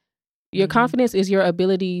confidence. Your confidence is your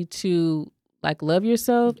ability to like love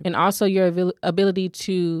yourself and also your ability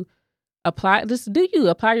to apply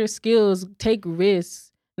your skills, take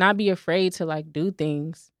risks, not be afraid to like do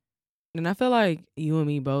things. And I feel like you and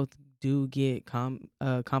me both do get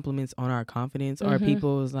compliments on our confidence, or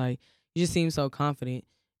people is like, you just seem so confident.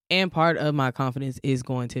 And part of my confidence is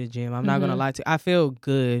going to the gym. I'm not going to lie to you. I feel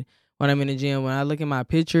good when I'm in the gym. When I look at my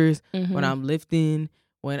pictures, when I'm lifting,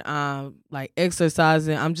 when I'm like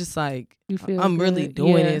exercising, I'm just like, I'm really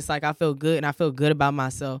doing it. It's like I feel good and I feel good about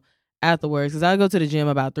myself afterwards. Because I go to the gym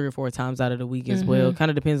about 3 or 4 times out of the week as well.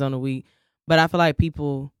 Kind of depends on the week. But I feel like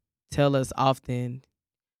people tell us often,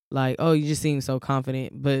 like, oh, you just seem so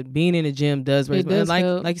confident. But being in the gym does raise me.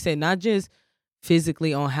 Like you said, not just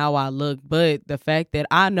physically on how I look, but the fact that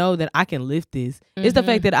I know that I can lift this. It's the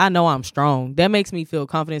fact that I know I'm strong. That makes me feel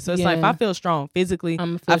confident. So it's like if I feel strong physically,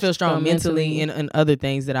 I feel strong mentally and other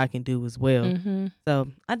things that I can do as well. So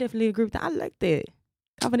I definitely agree with that. I like that.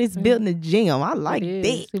 Confidence building the gym. I like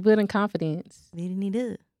that. We're building confidence.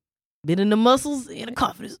 Building the muscles and the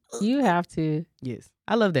confidence. You have to. Yes.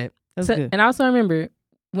 I love that. That's good. And also remember,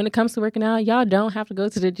 when it comes to working out, y'all don't have to go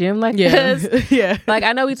to the gym like this. Yeah. Like,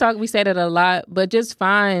 I know we say that a lot, but just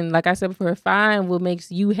find, like I said before, find what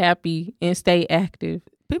makes you happy and stay active.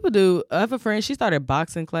 People do. I have a friend, she started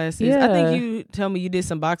boxing classes. Yeah. I think you tell me you did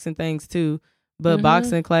some boxing things too. But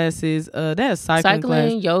boxing classes, they have cycling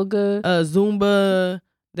class, yoga, Zumba.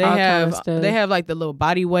 They have like the little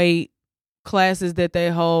body weight classes that they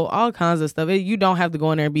hold, all kinds of stuff. You don't have to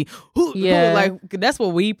go in there and be like, that's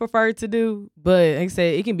what we prefer to do. But like I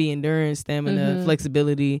said, it can be endurance, stamina,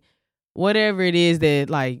 flexibility, whatever it is that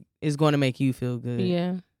like is going to make you feel good.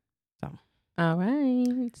 Yeah. So. All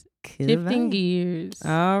right. Cool. Shifting gears.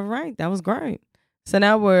 All right. That was great. So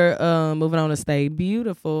now we're moving on to Stay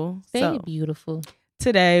Beautiful. Stay beautiful.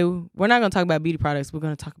 Today, we're not going to talk about beauty products. We're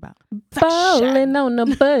going to talk about balling on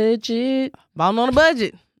the budget. Balling on the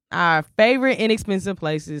budget. Our favorite inexpensive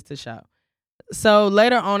places to shop. So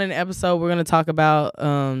later on in the episode, we're going to talk about,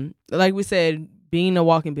 like we said, being a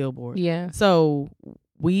walking billboard. Yeah. So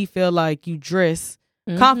we feel like you dress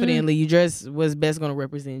confidently. You dress what's best going to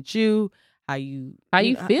represent you, how you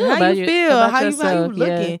feel, how you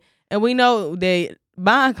looking. Yeah. And we know that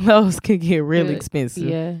buying clothes can get really expensive.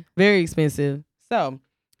 Yeah. Very expensive. So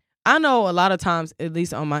I know a lot of times, at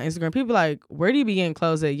least on my Instagram, people like, where do you be getting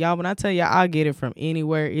clothes at? Y'all, when I tell y'all, I'll get it from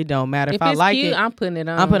anywhere. It don't matter. If I like cute, it, I'm putting it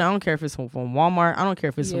on. I don't care if it's from Walmart. I don't care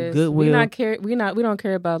if it's from Goodwill. We don't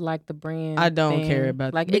care about like the brand. I don't care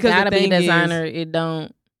about like it gotta be designer. It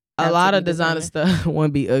don't. A lot of designer stuff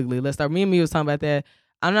won't be ugly. Let's start. Me and me was talking about that.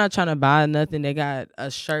 I'm not trying to buy nothing that got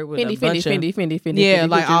a shirt with a bunch of Fendi. Yeah,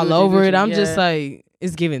 like all over it. I'm just like,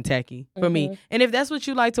 it's giving tacky for me. And if that's what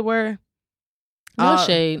you like to wear, no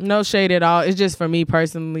shade at all. It's just for me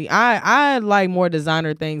personally. I like more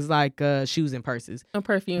designer things like shoes and purses, and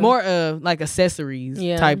perfume, more of like accessories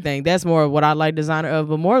type thing. That's more of what I like designer of.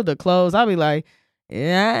 But more of the clothes, I'll be like,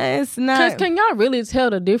 yeah, it's not. Cause can y'all really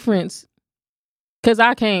tell the difference? Cause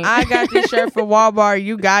I can't. I got this shirt from Walmart.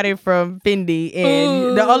 You got it from Fendi,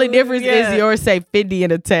 and the only difference is yours say Fendi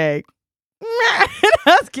in the tag. I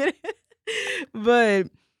was kidding, but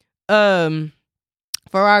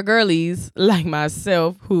for our girlies like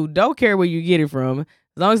myself who don't care where you get it from, as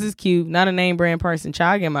long as it's cute, not a name brand person,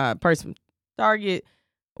 child, I get my purse from Target,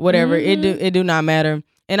 whatever. It do not matter.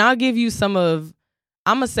 And I'll give you some of,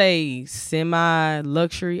 I'm gonna say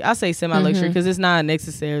semi-luxury. I say semi-luxury because it's not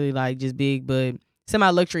necessarily like just big, but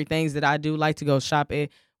semi-luxury things that I do like to go shop at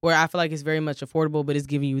where I feel like it's very much affordable, but it's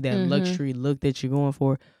giving you that luxury look that you're going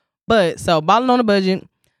for. But so balling on the budget.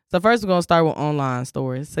 So first we're gonna start with online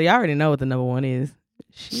stores. So y'all already know what the number one is.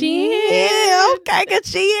 Shein. Okay, because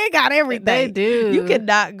Shein got everything. They do. You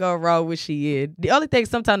cannot go wrong with Shein. The only thing,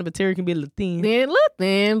 sometimes the material can be a little thin.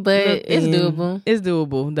 It's doable. It's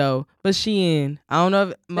doable, though. But Shein, I don't know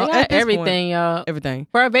if... They got everything, y'all. Everything.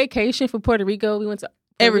 For our vacation for Puerto Rico, we went to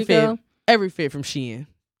Puerto Rico. Every fit from Shein.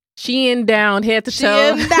 Shein down, head to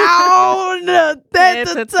toe. Shein down, head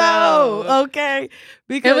to toe. Okay.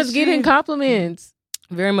 Because it was getting compliments.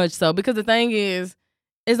 Very much so. Because the thing is,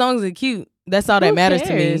 as long as it's cute, that's all that matters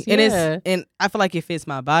to me. And I feel like it fits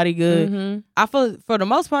my body good. I feel, for the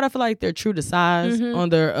most part, I feel like they're true to size on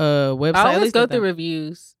their website. I always go through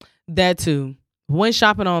reviews. That too. When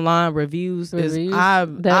shopping online, reviews is I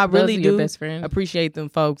really do appreciate them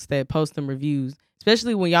folks that post them reviews.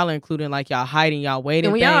 Especially when y'all are including like y'all hiding, y'all waiting.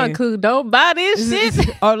 And when y'all include, don't buy this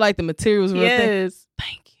shit. Or like the materials. Yes.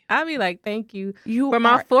 Thank you. I be like, thank you. You for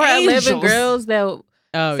my 4'11" girls that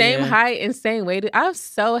same yeah. height and same weight. I'm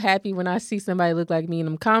so happy when I see somebody look like me in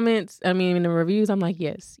them comments. I mean, in the reviews, I'm like,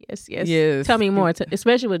 yes. Tell me more,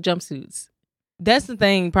 especially with jumpsuits. That's the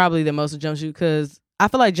thing probably the most with jumpsuit, because I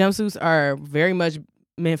feel like jumpsuits are very much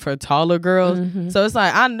meant for taller girls. So it's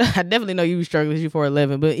like, I definitely know you be struggling if you're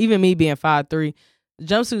 4'11", but even me being 5'3",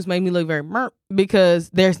 jumpsuits make me look very because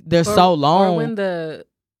they're so long. Or when the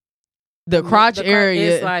crotch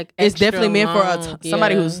area is like it's definitely meant for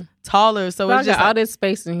somebody who's taller. So it's just all this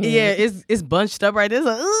space in here. Yeah, it's bunched up right there. It's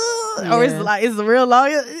like, or it's like it's real long.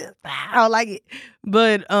 I don't like it.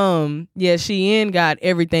 But Shein got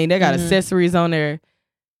everything. They got accessories on there,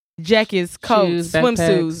 jackets, coats,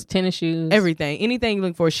 swimsuits, tennis shoes, everything. Anything you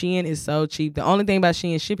look for, Shein is so cheap. The only thing about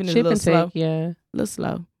Shein, shipping is a little slow. Yeah, a little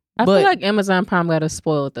slow. I feel like Amazon Prime got us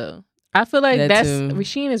spoiled though. I feel like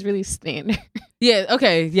Shein is really standard. Yeah,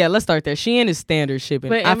 okay. Yeah, let's start there. Shein is standard shipping.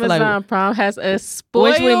 But Amazon Prime has us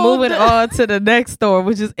spoiled. Which we're moving on to the next store,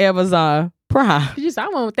 which is Amazon Prime. I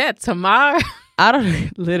want that tomorrow. I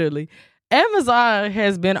don't literally. Amazon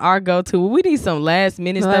has been our go-to. We need some last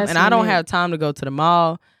minute stuff, and I don't have time to go to the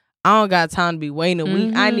mall. I don't got time to be waiting a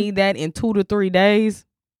week. I need that in 2 to 3 days.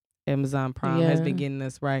 Amazon Prime has been getting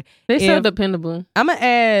us right. They so dependable. I'm gonna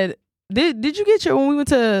add. Did you get your when we went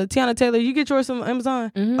to Tiana Taylor? You get yours from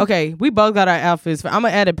Amazon? Okay, we both got our outfits. I'm gonna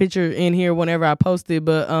add a picture in here whenever I post it.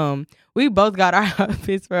 But we both got our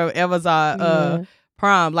outfits from Amazon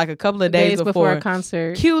Prime like a couple of days before a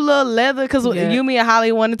concert. Cute little leather because you, me, and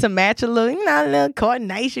Holly wanted to match a little, a little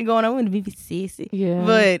coordination going on. To be sissy. Yeah.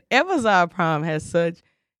 But Amazon Prime has such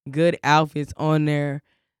good outfits on there.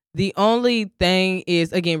 The only thing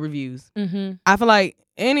is, again, reviews. I feel like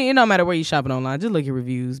it don't matter where you shopping online, just look at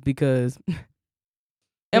reviews because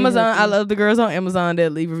Amazon, I love the girls on Amazon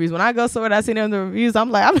that leave reviews. When I go somewhere and I see them in the reviews,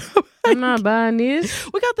 I'm like, I'm not buying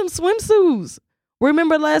this. We got them swimsuits.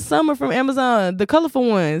 Remember last summer from Amazon, the colorful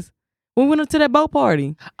ones. We went up to that boat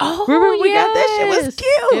party. Oh, remember we got that shit was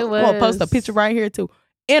cute. It was. We'll post a picture right here too.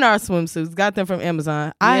 In our swimsuits, got them from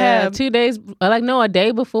Amazon. I have 2 days, a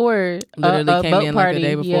day before. Literally came in party. Like a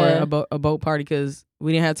day before a boat party because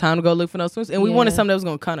we didn't have time to go look for no swimsuits, and we wanted something that was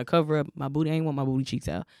gonna kind of cover up my booty. I ain't want my booty cheeks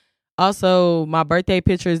out. Also, my birthday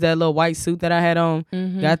picture is that little white suit that I had on.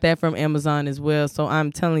 Got that from Amazon as well. So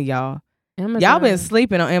I'm telling y'all, y'all been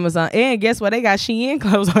sleeping on Amazon, and guess what? They got Shein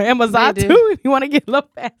clothes on Amazon too. If you want to get a little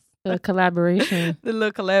fast, the collaboration, the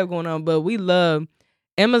little collab going on. But we love.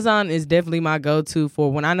 Amazon is definitely my go-to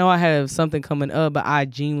for when I know I have something coming up, but I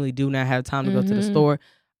genuinely do not have time to go to the store.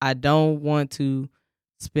 I don't want to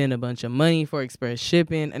spend a bunch of money for express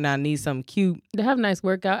shipping, and I need something cute. They have nice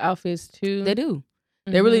workout outfits too. They do.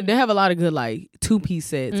 They have a lot of good like 2-piece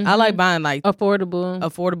sets. I like buying like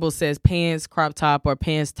affordable sets, pants, crop top, or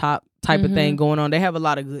pants top type of thing going on. They have a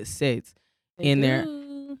lot of good sets in there.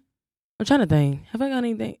 I'm trying to think. Have I got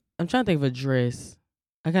anything? I'm trying to think of a dress.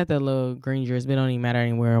 I got that little green dress, but it don't even matter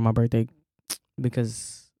anywhere on my birthday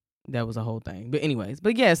because that was a whole thing. But anyways,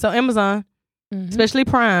 yeah, so Amazon, especially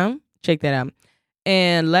Prime, check that out.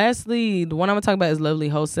 And lastly, the one I'm going to talk about is Lovely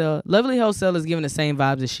Wholesale. Lovely Wholesale is giving the same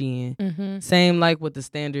vibes as Shein. Same like with the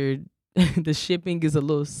standard, the shipping is a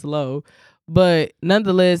little slow. But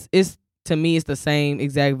nonetheless, to me, it's the same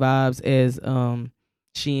exact vibes as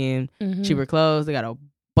Shein. Cheaper clothes. They got a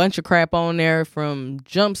bunch of crap on there from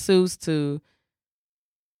jumpsuits to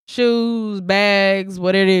shoes, bags,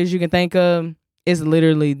 what it is you can think of. It's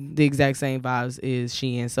literally the exact same vibes as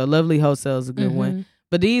Shein. So Lovely Wholesale is a good one.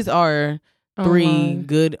 But these are 3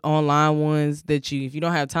 good online ones that if you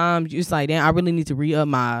don't have time, you're just like, damn, I really need to re-up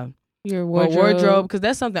my wardrobe because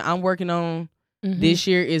that's something I'm working on this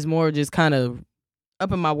year is more just kind of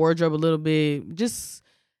upping my wardrobe a little bit, just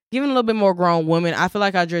giving a little bit more grown woman. I feel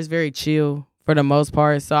like I dress very chill for the most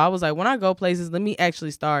part. So I was like, when I go places, let me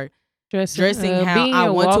actually start dressing how I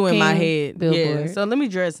want to in my head. Billboard. Yeah. So let me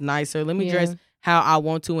dress nicer. Let me dress how I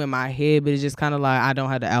want to in my head, but it's just kind of like I don't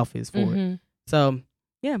have the outfits for it. So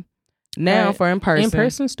yeah. Now for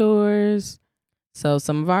in-person stores. So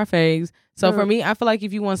some of our faves. So for me, I feel like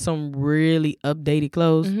if you want some really updated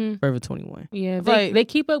clothes, Forever 21. Yeah, they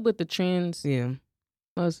keep up with the trends. Yeah.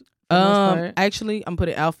 Most part. Actually, I'm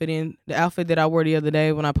putting outfit in. The outfit that I wore the other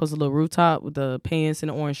day when I posted a little rooftop with the pants and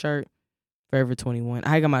the orange shirt. Forever 21.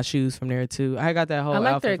 I got my shoes from there too. I got that whole outfit.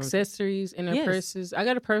 I like their accessories and their purses. I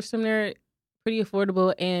got a purse from there, pretty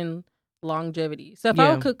affordable and longevity. So if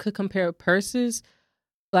I could compare purses,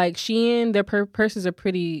 like Shein, their purses are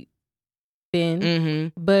pretty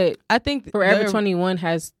thin, but I think Forever 21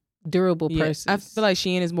 has durable purses. I feel like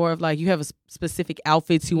Shein is more of like you have a specific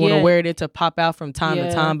outfits you want to wear it to pop out from time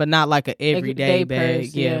to time, but not like an everyday bag.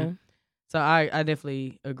 Purse, yeah. So I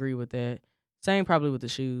definitely agree with that. Same probably with the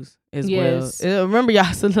shoes as well. Remember, y'all,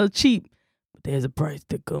 it's a little cheap, but there's a price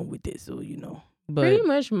that come with it, so you know. But pretty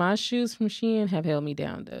much my shoes from Shein have held me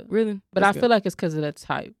down though. Really? But I feel like it's because of the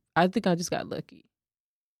type. I think I just got lucky.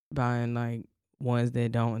 Buying like ones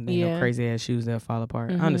that don't, crazy ass shoes that fall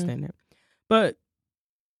apart. I understand that. But,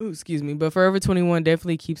 excuse me, but Forever 21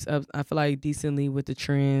 definitely keeps up, I feel like, decently with the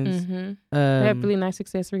trends. They have really nice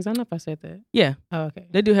accessories. I don't know if I said that. Yeah. Oh, okay.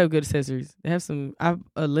 They do have good accessories. They have some,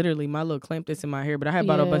 literally, my little clamp that's in my hair, but I had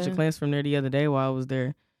bought a bunch of clamps from there the other day while I was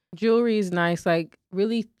there. Jewelry is nice, like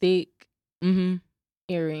really thick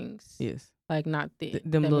earrings. Yes. Like not thick.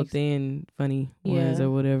 Them little thin, funny ones or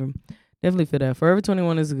whatever. Definitely feel that. Forever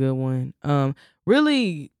 21 is a good one.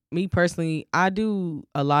 Really, me personally, I do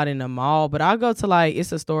a lot in the mall, but I'll go to like,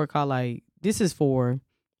 it's a store called like, this is for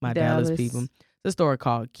my Dallas people. It's a store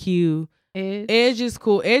called Q. Edge is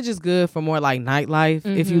cool. Edge is good for more like nightlife.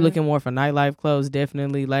 If you're looking more for nightlife clothes,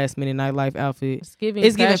 definitely last minute nightlife outfit. It's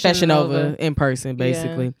giving Fashion Nova in person,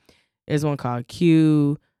 basically. There's one called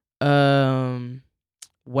Q.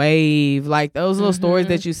 Wave, like those little stores Mhm.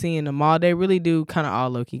 that you see in the mall, they really do kind of all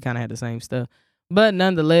low-key kind of have the same stuff. But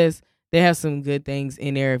nonetheless, they have some good things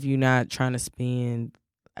in there if you're not trying to spend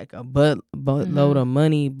like a buttload of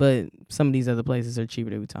money. But some of these other places are cheaper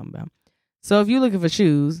that we're talking about. So if you're looking for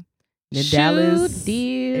shoes, in Dallas,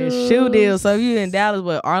 deals. shoe deals. So if you're in Dallas,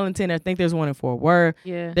 but Arlington, I think there's one in Fort Worth.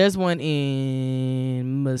 Yeah. There's one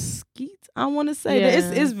in Mesquite, I want to say.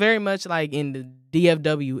 Yeah. It's very much like in the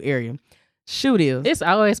DFW area. Shoe deals. It's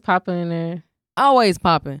always popping in there. Always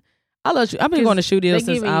popping. I love you. I've been going to shoe deals they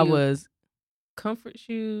since giving I you was. Comfort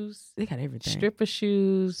shoes, They got everything. stripper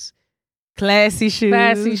shoes, Classy shoes.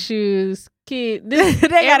 classy shoes, kid. They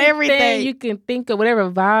got everything. you can think of, whatever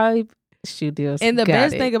vibe. Shoe deals. And the got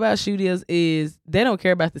best it. thing about shoe deals is they don't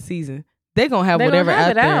care about the season. They're going to have They whatever gonna have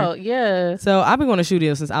out it there. out. Yeah. So I've been going to shoe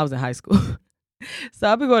deals since I was in high school.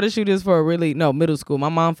 So I've been going to shoe deals for middle school. My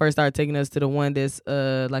mom first started taking us to the one that's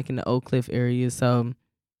like in the Oak Cliff area. So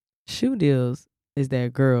shoe deals is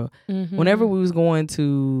that girl. Mhm. Whenever we was going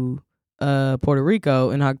to Puerto Rico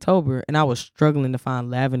in October, and I was struggling to find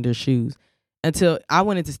lavender shoes until I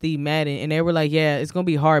went into Steve Madden, and they were like, yeah, it's going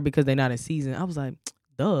to be hard because they're not in season. I was like,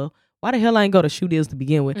 duh. Why the hell I ain't go to shoe deals to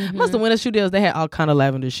begin with? Must have went to shoe deals. They had all kind of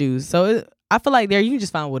lavender shoes. So I feel like there you can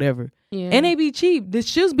just find whatever. Yeah. And they be cheap. The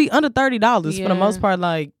shoes be under $30 for the Yeah. most part.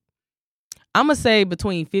 Like, I'm going to say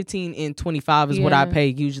between $15 and $25 is what I Yeah. pay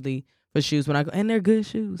usually for shoes when I go. And they're good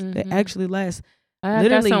shoes. They Mhm. actually last. I got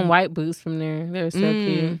literally- some white boots from there. They were so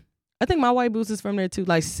cute. I think my white boots is from there too.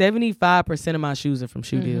 Like 75% of my shoes are from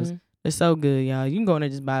shoe deals. Mhm. They're so good, y'all. You can go in there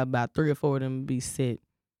and just buy about 3 or 4 of them and be set.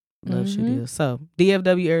 Love shoe Mhm. deals. So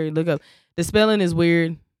DFW area, look up. The spelling is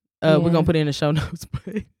weird. We're Yeah. gonna put it in the show notes,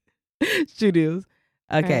 but shoe deals.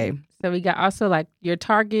 Okay. Right. So we got also like your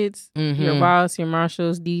Targets, your Mhm. Ross, your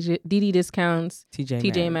Marshalls, DD discounts, TJ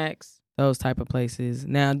TJ Maxx. Maxx. Those type of places.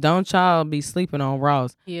 Now, don't y'all be sleeping on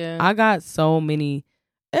Ross. Yeah. I got so many.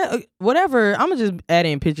 Whatever. I'm gonna just add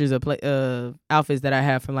in pictures of outfits that I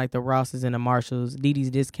have from like the Rosses and the Marshalls.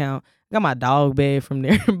 DD's discount. I got my dog bed from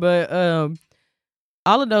there, but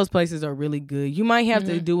all of those places are really good. You might have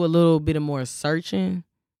to do a little bit of more searching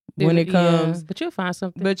when it comes, but you'll find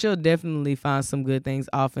something. but you'll definitely find some good things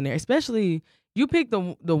off in there. Especially you pick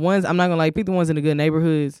the ones. I'm not gonna pick the ones in the good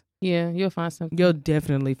neighborhoods. yeah, you'll find something. You'll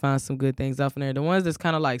definitely find some good things off in there. The ones that's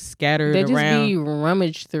kind of like scattered They just around. be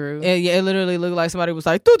rummaged through. Yeah, it literally looked like somebody was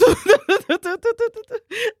like.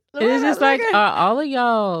 It's just like all of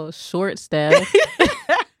y'all short staff.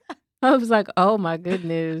 I was like, oh my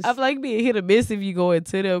goodness. I feel like being hit or miss if you go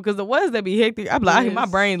into them because the ones that be hectic, I'm like, my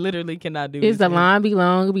Yes. brain literally cannot do Is this. the line be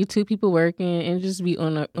long? It'll be 2 people working and just be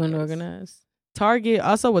unorganized. Target,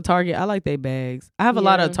 also with Target, I like their bags. I have a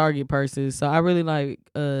lot of Yeah. Target purses, so I really like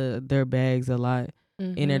their bags a lot.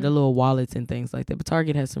 In there, the little wallets and things like that. But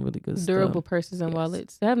Target has some really good Durable stuff. purses and Yes.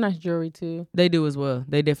 wallets. They have nice jewelry too. They do as well.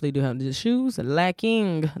 They definitely do have the shoes.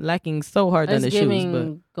 Lacking so hard than It's the shoes, giving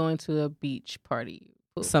but going to a beach party.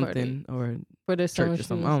 Pool something party. or For the summer church or shoes.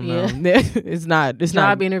 something. I don't Yeah. know. It's not. It's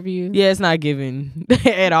Job not. interview. Yeah, it's not giving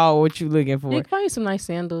at all what you looking for. You can find you some nice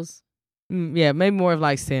sandals. Yeah, maybe more of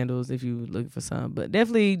like sandals if you looking for some. But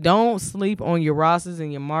definitely don't sleep on your Rosses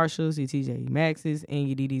and your Marshalls, your TJ Maxxes, and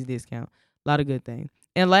your DD's discount. A lot of good things.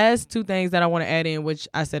 And last 2 things that I want to add in, which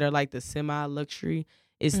I said are like the semi-luxury,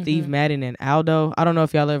 is Steve Madden and Aldo. I don't know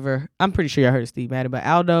if y'all ever, I'm pretty sure y'all heard of Steve Madden, but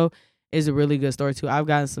Aldo is a really good store too. I've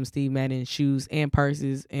gotten some Steve Madden shoes and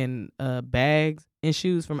purses and bags and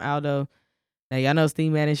shoes from Aldo. Now, y'all know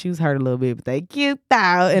Steve Madden shoes hurt a little bit, but they cute though,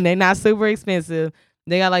 and they're not super expensive.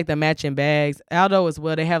 They got like the matching bags. Aldo as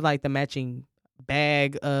well, they have like the matching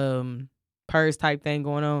bag purse type thing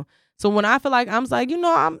going on. So when I feel like I'm like,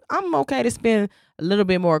 I'm okay to spend a little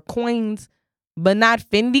bit more coins, but not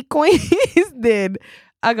Fendi coins, then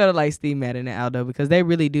I go to like Steve Madden and Aldo because they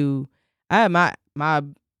really do. I have my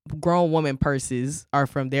grown woman purses are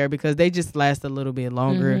from there because they just last a little bit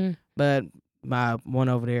longer. But my one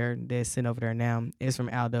over there that's sitting over there now is from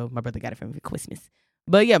Aldo. My brother got it from Christmas.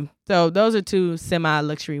 But yeah, so those are 2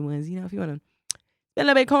 semi-luxury ones. If you want to spend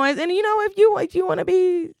a little bit of coins, and if you want to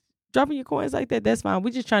be dropping your coins like that, that's fine.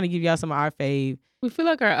 We're just trying to give y'all some of our fave We feel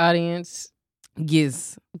like our audience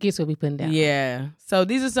gets what we putting down. Yeah. So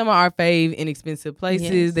these are some of our fave inexpensive places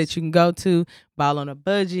Yes. that you can go to, ball on a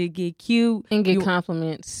budget, get cute, And get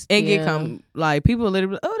compliments. and get like people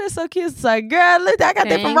literally, oh, that's so cute. It's like, girl, look, I got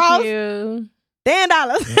that from Ross. You.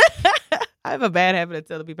 $10. I have a bad habit of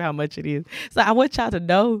telling people how much it is. So I want y'all to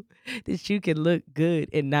know that you can look good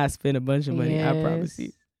and not spend a bunch of money. I promise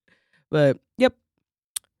you. But yep.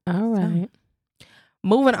 All right.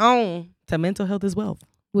 Moving on to mental health as well.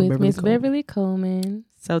 With Miss Beverly Coleman.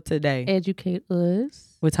 So today Educate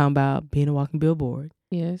us. we're talking about being a walking billboard.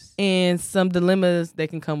 Yes. And some dilemmas that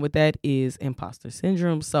can come with that is imposter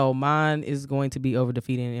syndrome. So mine is going to be over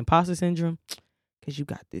defeating imposter syndrome because you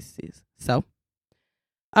got this, sis. So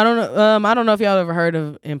I don't know. I don't know if y'all ever heard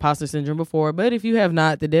of imposter syndrome before, but if you have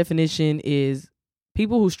not, the definition is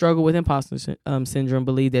people who struggle with imposter syndrome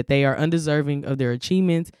believe that they are undeserving of their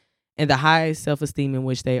achievements and the high self-esteem in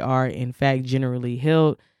which they are, in fact, generally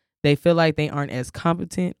held. They feel like they aren't as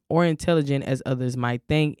competent or intelligent as others might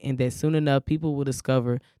think, and that soon enough, people will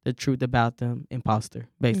discover the truth about them. Imposter,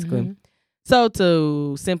 basically. Mm-hmm. So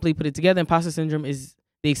to simply put it together, imposter syndrome is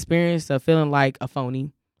the experience of feeling like a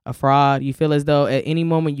phony, a fraud. You feel as though at any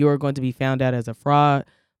moment you are going to be found out as a fraud,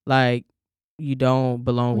 like you don't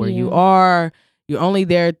belong where you are. You're only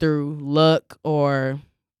there through luck, or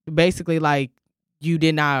basically like you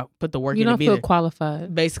did not put the work in to be there. You don't feel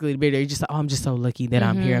qualified. Basically to be there. You're just like, oh, I'm just so lucky that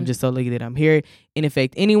I'm here. I'm just so lucky that I'm here. In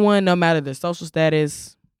effect, anyone, no matter their social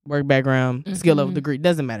status, work background, skill level, degree,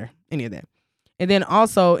 doesn't matter. Any of that. And then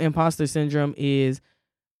also imposter syndrome is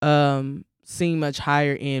seen much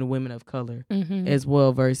higher in women of color as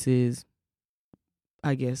well versus,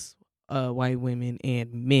 I guess, white women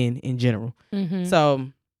and men in general. So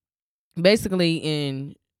basically,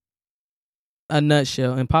 in a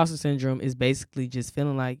nutshell, imposter syndrome is basically just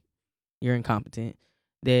feeling like you're incompetent,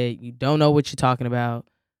 that you don't know what you're talking about.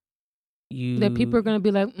 That people are going to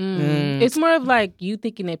be like, It's more of like you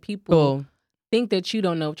thinking that people think that you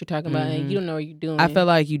don't know what you're talking about and you don't know what you're doing. I feel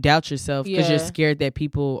like you doubt yourself because you're scared that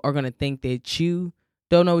people are going to think that you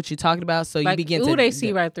don't know what you're talking about. So like, you begin to... they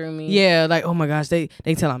see right through me. Yeah, like, oh my gosh, they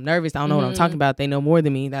tell I'm nervous. I don't know what I'm talking about. They know more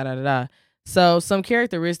than me, da-da-da-da. So some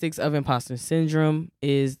characteristics of imposter syndrome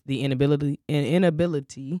is the inability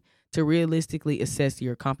to realistically assess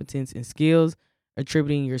your competence and skills,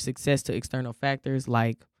 attributing your success to external factors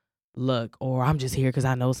like luck, or I'm just here because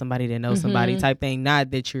I know somebody that knows somebody type thing. Not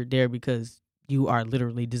that you're there because you are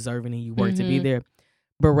literally deserving and you work to be there.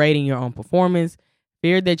 Berating your own performance,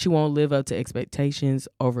 fear that you won't live up to expectations,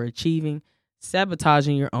 overachieving,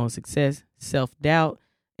 sabotaging your own success, self-doubt,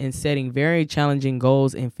 and setting very challenging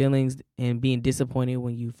goals and feelings and being disappointed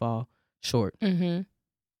when you fall short.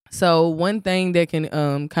 So one thing that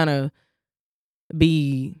can kind of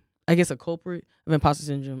be, I guess, a culprit of imposter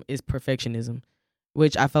syndrome is perfectionism,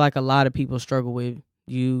 which I feel like a lot of people struggle with.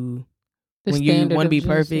 When you want to be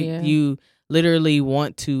perfect, you literally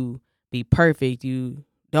want to be perfect. You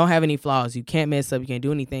don't have any flaws. You can't mess up. You can't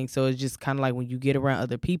do anything. So it's just kind of like when you get around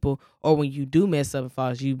other people, or when you do mess up and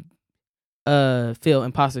flaws, you feel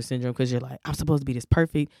imposter syndrome because you're like, I'm supposed to be this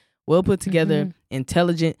perfect, well put together,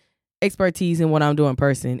 intelligent, expertise in what I'm doing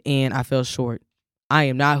person, and I fell short. I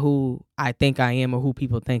am not who I think I am or who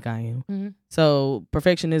people think I am. So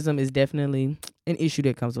perfectionism is definitely an issue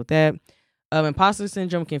that comes with that. Imposter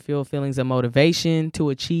syndrome can feel feelings of motivation to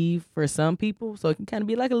achieve for some people. So it can kind of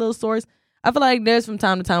be like a little source. I feel like there's from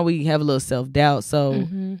time to time we have a little self-doubt. So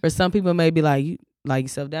for some people, maybe like you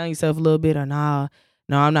self-doubt yourself a little bit, or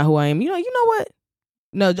no, I'm not who I am. You know what?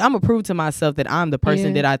 No, I'm going to prove to myself that I'm the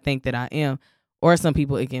person that I think that I am. Or some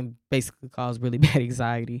people, it can basically cause really bad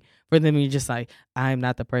anxiety. For them, you're just like, I am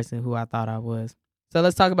not the person who I thought I was. So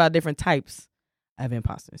let's talk about different types of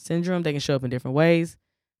imposter syndrome. They can show up in different ways.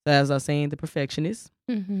 So as I was saying, the perfectionist,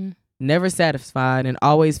 never satisfied and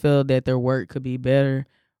always feel that their work could be better.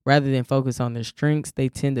 Rather than focus on their strengths, they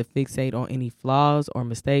tend to fixate on any flaws or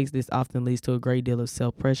mistakes. This often leads to a great deal of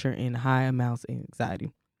self-pressure and high amounts of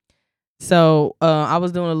anxiety. So I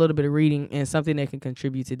was doing a little bit of reading, and something that can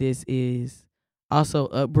contribute to this is also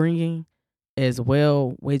upbringing as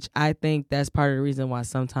well, which I think that's part of the reason why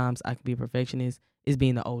sometimes I can be a perfectionist, is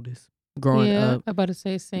being the oldest growing up. I'm about to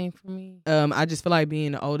say same for me. I just feel like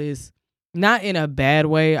being the oldest, not in a bad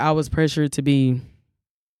way. I was pressured to be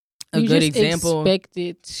a good example.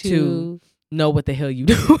 Expected to know what the hell you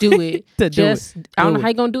do. Do it. I don't know how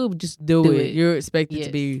you gonna do it, but just do it. You're expected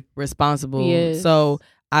to be responsible. So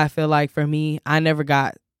I feel like for me, I never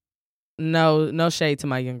got no shade to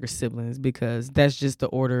my younger siblings, because that's just the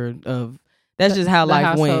order of, that's just how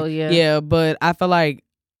life went. Yeah, but I feel like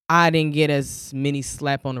I didn't get as many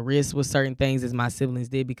slap on the wrist with certain things as my siblings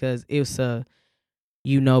did, because it's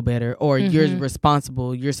you know better, or you're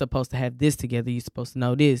responsible. You're supposed to have this together. You're supposed to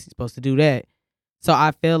know this. You're supposed to do that. So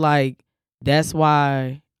I feel like that's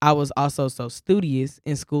why I was also so studious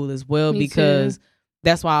in school as well, because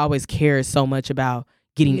that's why I always cared so much about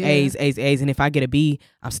getting A's. And if I get a B,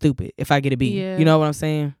 I'm stupid. If I get a B, you know what I'm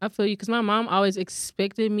saying? I feel you, because my mom always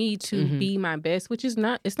expected me to be my best, which is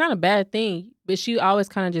it's not a bad thing, but she always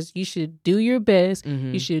kind of just, you should do your best.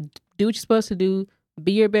 You should do what you're supposed to do.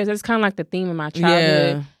 Be your best. That's kind of like the theme of my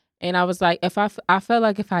childhood. And I was like, I felt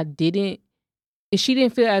like if she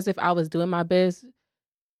didn't feel as if I was doing my best,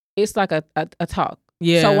 it's like a talk.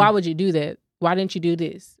 Yeah. So why would you do that? Why didn't you do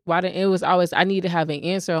this? Why didn't it was always I need to have an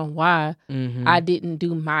answer on why I didn't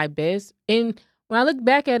do my best. And when I look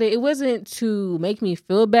back at it, it wasn't to make me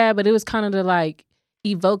feel bad, but it was kind of to like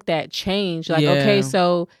evoke that change. Like, okay,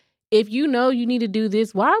 so if you know you need to do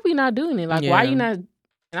this, why are we not doing it? Like, why are you not?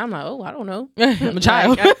 And I'm like, oh, I don't know. I'm a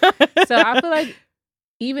child. So I feel like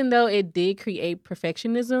even though it did create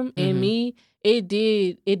perfectionism in me,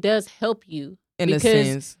 it does help you. In a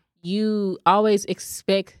sense. You always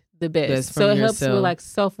expect the best. So it helps with like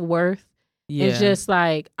self-worth. Yeah. It's just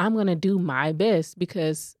like, I'm going to do my best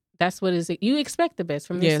because that's what is it. You expect the best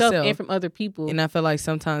from yourself and from other people. And I feel like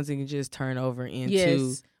sometimes it can just turn over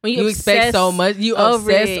into when you expect so much. You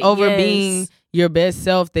obsess over being your best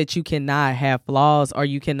self that you cannot have flaws or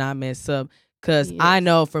you cannot mess up. Because I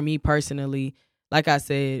know for me personally, like I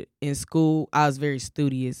said, in school, I was very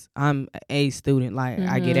studious. I'm an A student. Like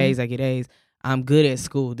I get A's. I'm good at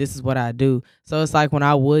school. This is what I do. So it's like when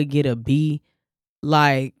I would get a B,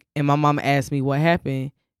 like, and my mom asked me what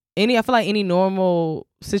happened. I feel like any normal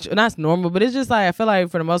situation, not normal, but it's just like, I feel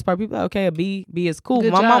like for the most part, people are like, okay, a B is cool.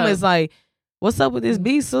 My mom is like, what's up with this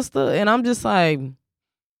B, sister? And I'm just like,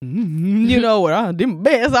 you know what, I did my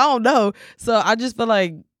best. I don't know. So I just feel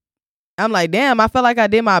like, I'm like, damn, I felt like I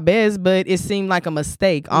did my best, but it seemed like a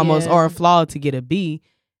mistake almost or a flaw to get a B.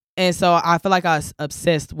 And so I feel like I was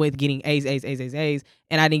obsessed with getting A's.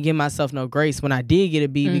 And I didn't give myself no grace when I did get a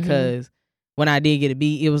B because when I did get a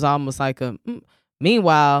B, it was almost like a,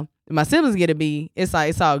 meanwhile, my siblings get a B, it's like,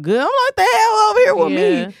 it's all good. I'm like, the hell over here with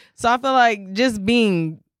me. So I feel like just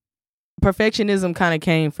being, perfectionism kind of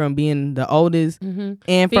came from being the oldest and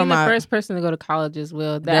being from the first person to go to college as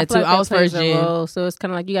well. That too. I was first gen. So it's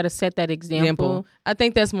kind of like you got to set that example. I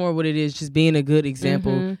think that's more what it is, just being a good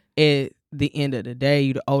example. At the end of the day,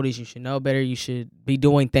 you the oldest, you should know better. You should be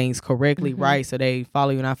doing things correctly, right? So they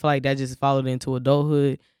follow you. And I feel like that just followed into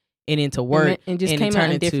adulthood and into work. And just came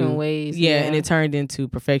out in different ways. Yeah, and it turned into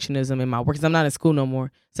perfectionism in my work because I'm not in school no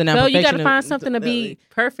more. So now you got to find something to be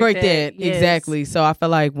perfect at. Exactly. So I feel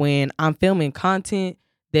like when I'm filming content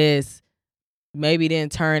that's maybe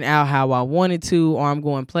didn't turn out how I wanted to, or I'm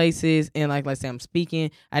going places and like let's say I'm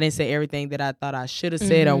speaking, I didn't say everything that I thought I should have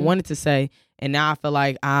said or wanted to say, and now I feel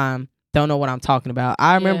like I don't know what I'm talking about.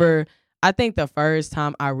 I remember, I think the first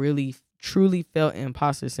time I really truly felt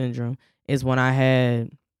imposter syndrome is when I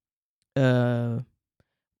had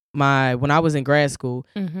when I was in grad school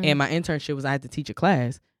and my internship was I had to teach a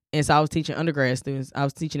class. And so I was teaching undergrad students. I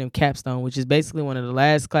was teaching them capstone, which is basically one of the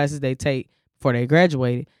last classes they take before they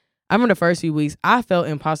graduated. I remember the first few weeks, I felt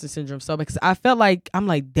imposter syndrome so because I felt like, I'm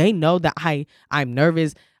like, they know that I'm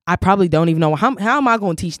nervous. I probably don't even know how am I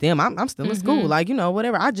going to teach them? I'm still in school. Like, you know,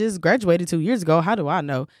 whatever. I just graduated 2 years ago. How do I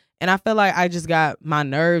know? And I felt like I just got my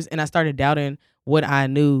nerves and I started doubting what I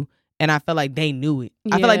knew. And I felt like they knew it.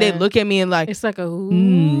 I feel like they look at me and like, it's like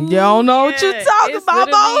you don't know what you're talking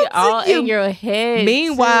about. All in your head.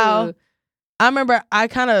 Meanwhile, I remember I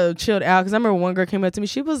kind of chilled out because I remember one girl came up to me.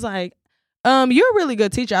 She was like, you're a really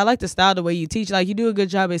good teacher. I like the style, the way you teach. Like, you do a good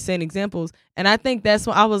job at setting examples. And I think that's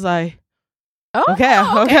when I was like, okay.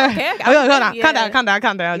 Calm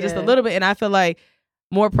down just a little bit. And I feel like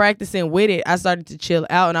more practicing with it, I started to chill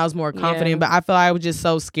out and I was more confident. But I feel like I was just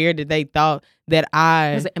so scared that they thought that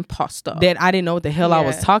I was an imposter, that I didn't know what the hell I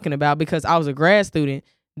was talking about because I was a grad student,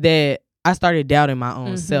 that I started doubting my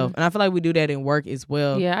own self. And I feel like we do that in work as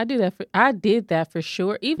well. Yeah, I do that. I did that for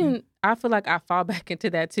sure. Even I feel like I fall back into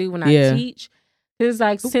that too when I teach. It's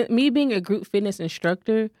like me being a group fitness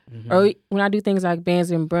instructor or when I do things like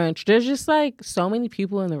bands and brunch, there's just like so many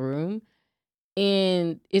people in the room.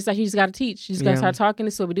 And it's like you just got to teach. You just got to start talking.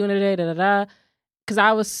 This is what we're doing today, Because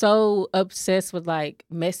I was so obsessed with like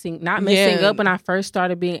messing up when I first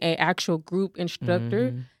started being an actual group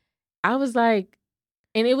instructor. I was like,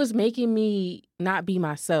 and it was making me not be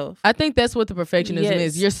myself. I think that's what the perfectionism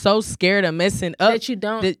is. You're so scared of messing up that you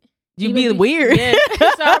don't. That you be weird. Yeah.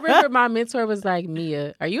 So I remember my mentor was like,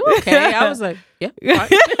 Mia, are you okay? I was like, yeah.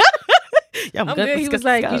 I'm good. He was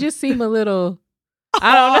like, you just seem a little,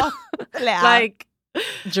 I don't know, like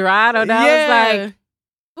dry. I don't know. I was like,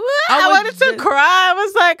 I wanted to cry. I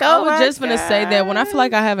was like, I was just going to say that when I feel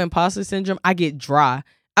like I have imposter syndrome, I get dry.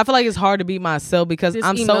 I feel like it's hard to be myself because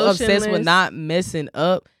I'm so obsessed with not messing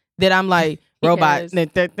up that I'm like, robot.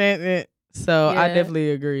 So I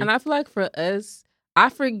definitely agree. And I feel like for us, I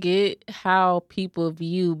forget how people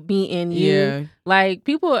view me and you. Yeah. Like,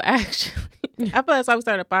 people actually, I feel like that's why we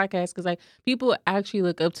started a podcast, because like people actually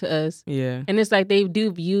look up to us. Yeah. And it's like they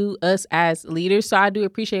do view us as leaders. So I do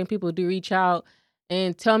appreciate when people do reach out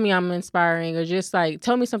and tell me I'm inspiring, or just like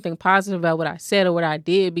tell me something positive about what I said or what I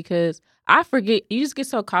did, because I forget. You just get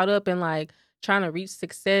so caught up in like trying to reach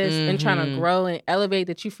success and trying to grow and elevate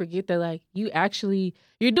that you forget that like you're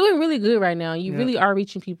doing really good right now. You really are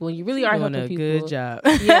reaching people, and you really are helping people. Good job.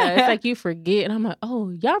 Yeah, it's like you forget, and I'm like,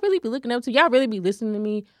 oh, y'all really be looking up to, y'all really be listening to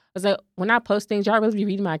me. I was like, when I post things, y'all really be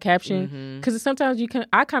reading my caption, because sometimes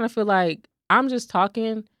I kind of feel like I'm just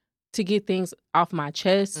talking to get things off my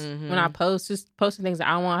chest when I post, just posting things that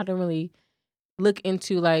I want. I don't really look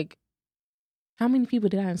into like, how many people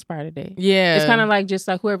did I inspire today? Yeah. It's kind of like just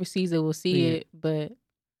like whoever sees it will see it. But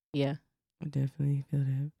yeah. I definitely feel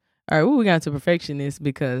that. All right, we got to perfectionist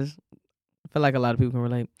because I feel like a lot of people can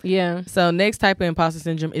relate. Yeah. So next type of imposter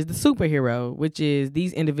syndrome is the superhero, which is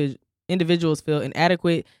these individuals feel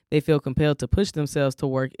inadequate. They feel compelled to push themselves to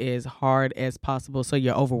work as hard as possible. So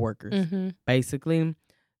you're overworkers, basically.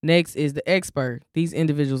 Next is the expert. These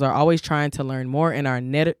individuals are always trying to learn more and are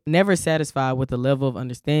never satisfied with the level of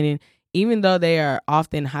understanding. Even though they are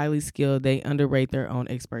often highly skilled, they underrate their own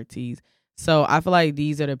expertise. So I feel like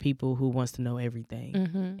these are the people who wants to know everything.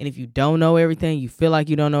 And if you don't know everything, you feel like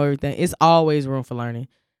you don't know everything, it's always room for learning.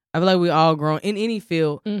 I feel like we all grow in any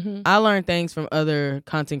field. I learn things from other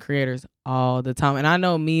content creators all the time. And I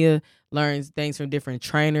know Mia learns things from different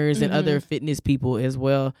trainers and other fitness people as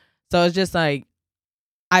well. So it's just like,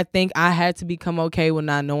 I think I had to become okay with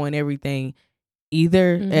not knowing everything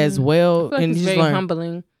either as well. I feel like and it's just very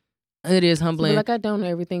humbling. It is humbling. Like, I don't know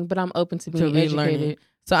everything, but I'm open to being educated. Learning.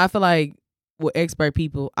 So I feel like with expert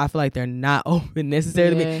people, I feel like they're not open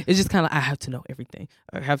necessarily to me. It's just kind of like, I have to know everything.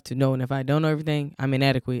 I have to know, and if I don't know everything, I'm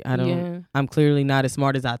inadequate. I'm clearly not as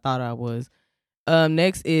smart as I thought I was.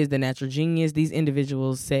 Next is the natural genius. These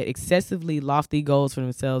individuals set excessively lofty goals for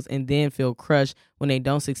themselves and then feel crushed when they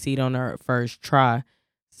don't succeed on their first try.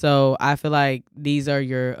 So I feel like these are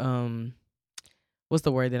your what's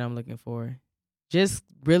the word that I'm looking for? Just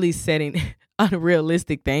really setting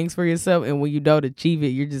unrealistic things for yourself, and when you don't achieve it,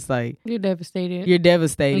 you're just like you're devastated. You're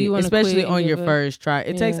devastated, especially on your first try.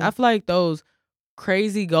 It takes. I feel like those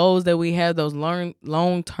crazy goals that we have, those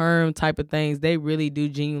long term type of things, they really do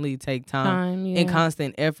genuinely take time and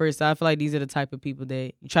constant effort. So I feel like these are the type of people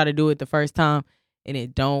that you try to do it the first time and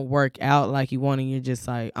it don't work out like you want, and you're just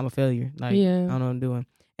like, I'm a failure. Like I don't know what I'm doing.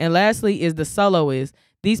 And lastly is the soloist.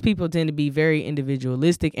 These people tend to be very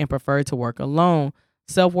individualistic and prefer to work alone.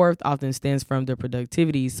 Self-worth often stems from their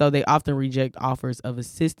productivity, so they often reject offers of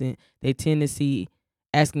assistance. They tend to see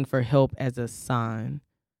asking for help as a sign.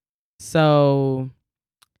 So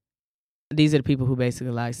these are the people who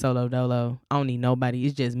basically like solo dolo. I don't need nobody.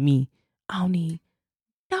 It's just me. I don't need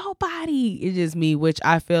nobody. It's just me, which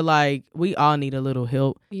I feel like we all need a little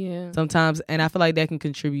help sometimes. And I feel like that can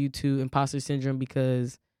contribute to imposter syndrome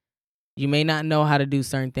because you may not know how to do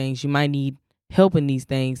certain things. You might need help in these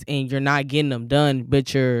things and you're not getting them done,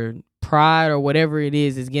 but your pride or whatever it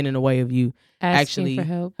is getting in the way of you actually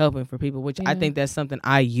helping for people, which I think that's something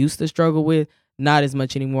I used to struggle with, not as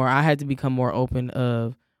much anymore. I had to become more open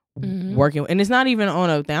of working. And it's not even on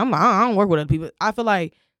a thing. I'm like, I don't work with other people. I feel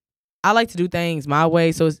like I like to do things my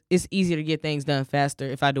way, so it's easier to get things done faster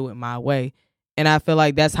if I do it my way. And I feel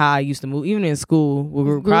like that's how I used to move, even in school with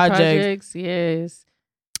group projects. Yes.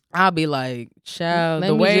 I'll be like, child,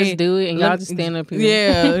 let me just do it and y'all just stand up here.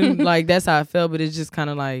 Yeah, like that's how I felt, but it's just kind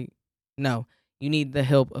of like, no, you need the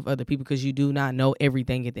help of other people because you do not know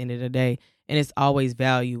everything at the end of the day. And it's always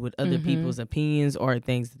value with other people's opinions or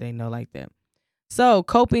things that they know like that. So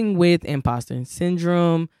coping with imposter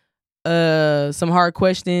syndrome, some hard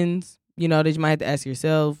questions, that you might have to ask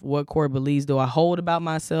yourself. What core beliefs do I hold about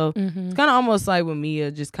myself? It's kind of almost like with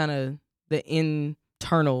Mia, just kind of the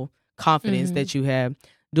internal confidence that you have.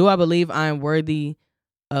 Do I believe I am worthy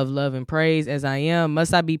of love and praise as I am?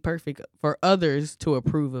 Must I be perfect for others to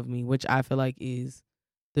approve of me? Which I feel like is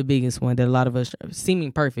the biggest one, that a lot of us are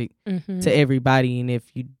seeming perfect to everybody. And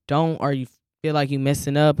if you don't, or you feel like you're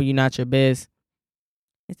messing up or you're not your best.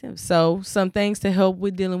 So some things to help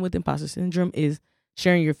with dealing with imposter syndrome is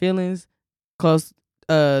sharing your feelings,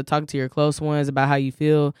 talking to your close ones about how you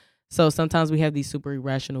feel. So sometimes we have these super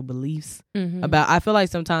irrational beliefs about, I feel like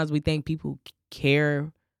sometimes we think people care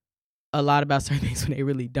a lot about certain things when they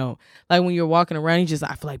really don't. Like when you're walking around, I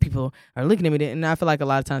feel like people are looking at me, and I feel like a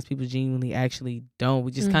lot of times people genuinely actually don't.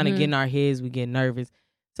 We just kind of get in our heads, we get nervous.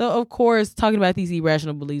 So of course, talking about these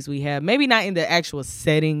irrational beliefs we have, maybe not in the actual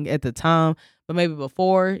setting at the time, but maybe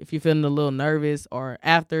before, if you're feeling a little nervous, or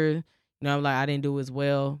after, I'm like, I didn't do as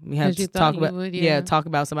well. We have to talk about, talk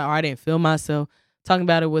about somebody, or I didn't feel myself, talking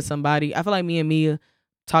about it with somebody. I feel like me and Mia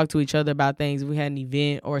talk to each other about things. We had an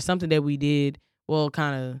event or something that we did,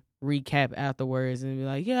 kind of recap afterwards and be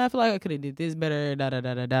like, yeah, I feel like I could have did this better, da da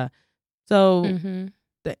da da da. So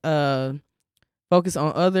focus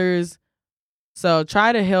on others. So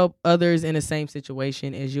try to help others in the same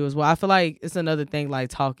situation as you as well. I feel like it's another thing, like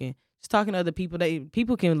talking to other people.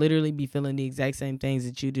 People can literally be feeling the exact same things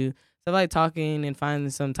that you do. So like talking and finding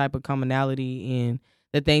some type of commonality in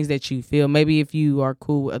the things that you feel. Maybe if you are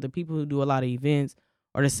cool with other people who do a lot of events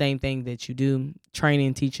or the same thing that you do,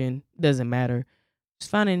 training, teaching, doesn't matter.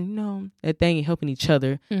 Just finding, that thing and helping each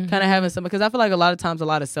other. Kind of having some, because I feel like a lot of times a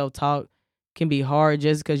lot of self-talk can be hard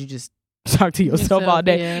just because you just talk to yourself all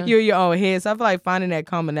day. Yeah. You're in your own head. So I feel like finding that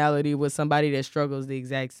commonality with somebody that struggles the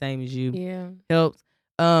exact same as you helps.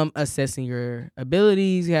 Assessing your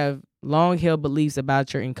abilities. You have long-held beliefs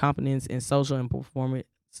about your incompetence in social and performance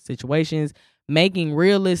situations. Making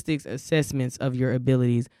realistic assessments of your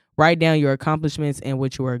abilities. Write down your accomplishments and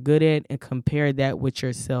what you are good at, and compare that with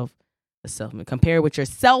your self-assessment. Compare with your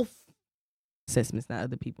self-assessments, not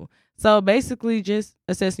other people. So basically, just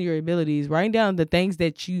assessing your abilities. Writing down the things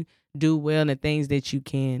that you do well and the things that you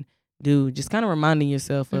can do. Just kind of reminding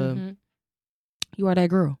yourself of you are that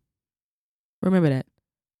girl. Remember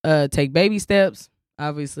that. Take baby steps.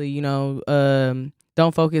 Obviously,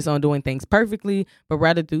 don't focus on doing things perfectly, but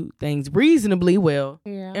rather do things reasonably well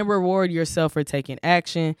and reward yourself for taking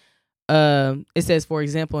action. It says, for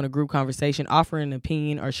example, in a group conversation, offer an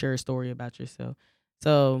opinion or share a story about yourself.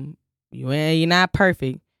 So you're not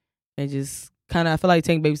perfect. And just kind of, I feel like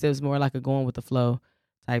taking baby steps is more like a going with the flow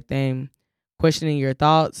type thing. Questioning your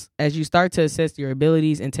thoughts. As you start to assess your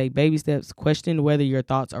abilities and take baby steps, question whether your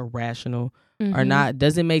thoughts are rational or not.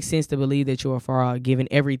 Does it make sense to believe that you are far out given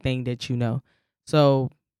everything that you know?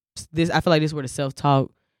 So I feel like this is where the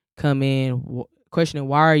self-talk come in. Questioning,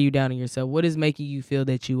 why are you doubting yourself? What is making you feel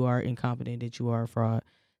that you are incompetent, that you are a fraud?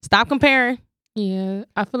 Stop comparing. Yeah,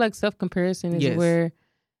 I feel like self-comparison is where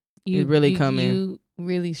you really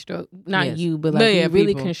struggle. Not you, but like you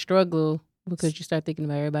really can struggle because you start thinking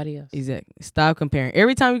about everybody else. Exactly. Stop comparing.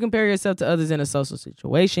 Every time you compare yourself to others in a social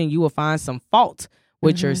situation, you will find some fault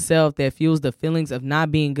with yourself that fuels the feelings of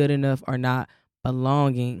not being good enough or not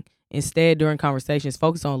belonging. Instead, during conversations,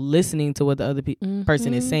 focus on listening to what the other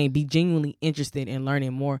person is saying. Be genuinely interested in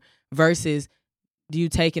learning more versus you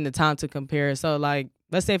taking the time to compare. So, like,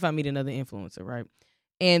 let's say if I meet another influencer, right?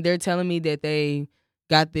 And they're telling me that they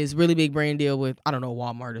got this really big brand deal with, I don't know,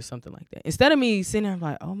 Walmart or something like that. Instead of me sitting there, I'm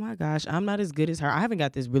like, oh my gosh, I'm not as good as her. I haven't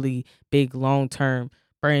got this really big long-term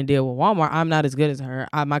brand deal with Walmart. I'm not as good as her.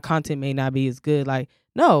 My content may not be as good. Like,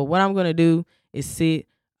 no, what I'm going to do is sit,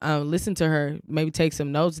 listen to her, maybe take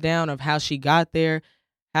some notes down of how she got there,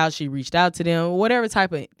 how she reached out to them, whatever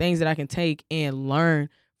type of things that I can take and learn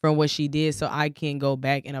from what she did so I can go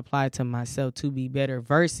back and apply it to myself to be better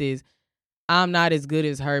versus I'm not as good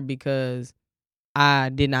as her because I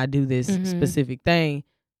did not do this specific thing.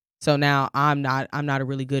 So now I'm not a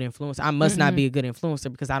really good influencer. I must not be a good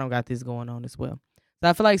influencer because I don't got this going on as well. So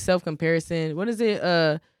I feel like self-comparison, what is it?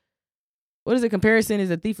 Comparison is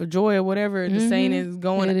a thief of joy or whatever the saying is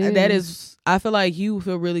going. That is, I feel like you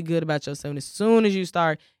feel really good about yourself. And as soon as you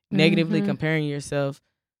start negatively comparing yourself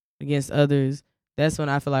against others, that's when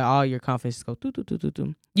I feel like all your confidence go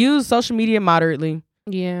do. Use social media moderately.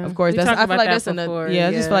 Yeah, of course. I feel like that's another. Yeah,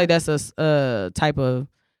 I just feel like that's a type of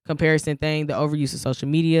comparison thing. The overuse of social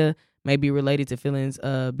media may be related to feelings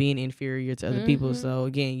of being inferior to other people. So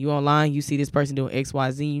again, you online, you see this person doing X,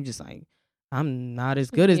 Y, Z, you just like, I'm not as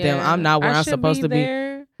good as them. I'm not where I'm supposed to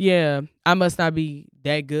be. Yeah, I must not be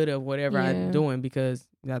that good at whatever I'm doing because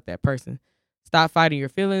you're not that person. Stop fighting your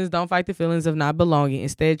feelings. Don't fight the feelings of not belonging.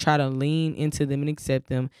 Instead, try to lean into them and accept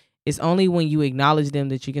them. It's only when you acknowledge them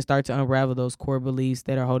that you can start to unravel those core beliefs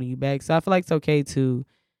that are holding you back. So I feel like it's okay to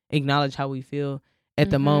acknowledge how we feel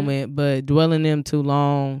at the moment, but dwelling them too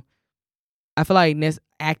long, I feel like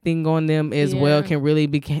acting on them as well can really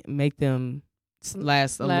make them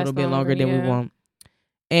last a little bit longer than we want.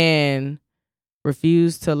 And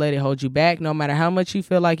refuse to let it hold you back. No matter how much you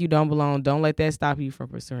feel like you don't belong, don't let that stop you from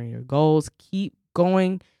pursuing your goals. Keep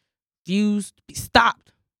going.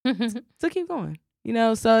 Stopped. So keep going.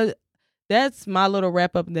 So that's my little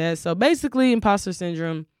wrap up there. So basically, imposter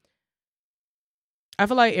syndrome, I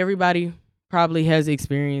feel like everybody probably has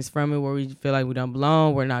experience from it where we feel like we don't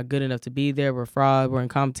belong, we're not good enough to be there, we're fraud, we're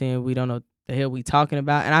incompetent, we don't know the hell we talking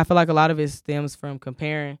about. And I feel like a lot of it stems from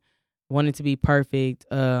comparing, wanting to be perfect,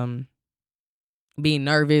 being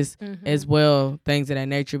nervous as well, things of that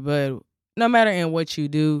nature. But no matter in what you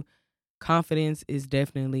do, confidence is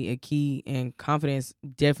definitely a key, and confidence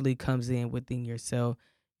definitely comes in within yourself.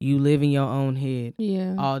 You live in your own head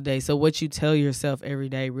all day. So what you tell yourself every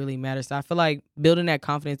day really matters. So I feel like building that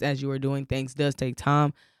confidence as you are doing things does take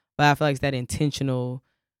time, but I feel like it's that intentional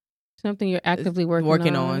something you're actively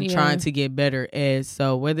working on, trying to get better at.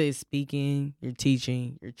 So whether it's speaking, you're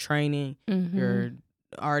teaching, you're training, you're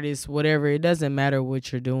artist, whatever, it doesn't matter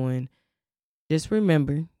what you're doing. Just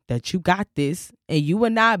remember that you got this, and you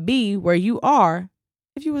would not be where you are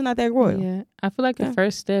if you was not that royal. Yeah, I feel like the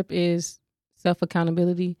first step is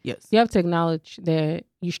self-accountability. Yes. You have to acknowledge that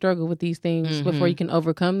you struggle with these things before you can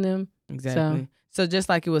overcome them. Exactly. So just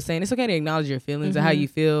like it was saying, it's okay to acknowledge your feelings and how you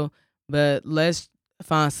feel, but let's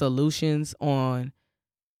find solutions on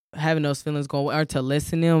having those feelings go, or to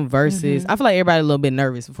lessen them versus, I feel like everybody a little bit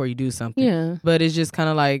nervous before you do something. Yeah. But it's just kind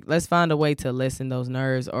of like, let's find a way to lessen those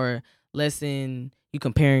nerves, or lessen you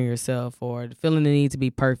comparing yourself, or feeling the need to be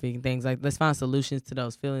perfect and things like, let's find solutions to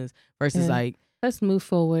those feelings versus like, let's move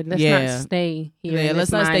forward. Let's not stay here. Yeah,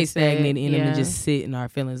 let's not stay stagnant in them and just sit in our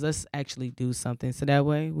feelings. Let's actually do something. So that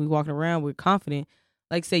way we walking around, we're confident.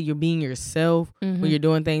 Like say you're being yourself when you're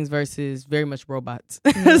doing things versus very much robots.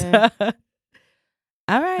 Yeah.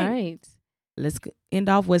 All right. Let's end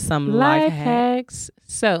off with some life hacks.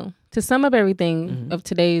 So to sum up everything of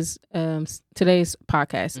today's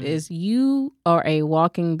podcast is you are a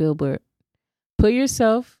walking billboard. Put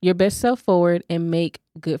your best self forward and make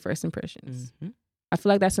good first impressions. I feel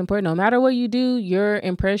like that's important. No matter what you do, your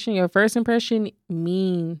first impression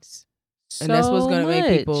means so and that's what's going to much.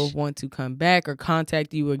 make people want to come back or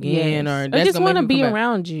contact you again, or that's just want to be back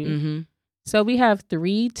around you. So we have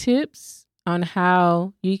 3 tips on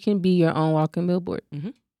how you can be your own walking billboard.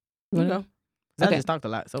 You go. Okay. I just talked a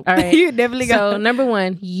lot, so all right. You definitely go. So number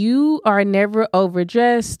 1, you are never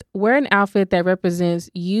overdressed. Wear an outfit that represents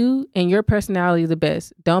you and your personality the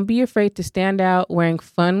best. Don't be afraid to stand out wearing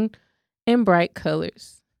fun and bright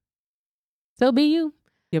colors. So be you.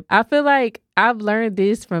 Yep. I feel like I've learned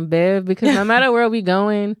this from Bev, because no matter where we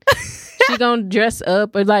going, she gonna dress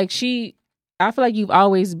up, or like I feel like you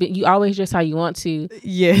always dress how you want to.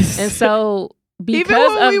 Yes. And so because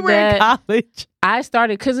even when we of were that, in college, I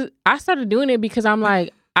started doing it because I'm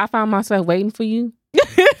like, I found myself waiting for you.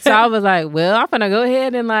 So I was like, well, I'm gonna go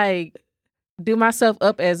ahead and like do myself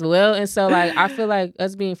up as well. And so like I feel like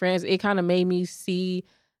us being friends, it kind of made me see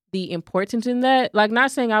the importance in that. Like,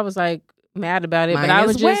 not saying I was like mad about it, but I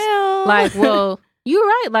was just like, well, you're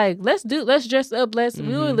right. Like, let's dress up.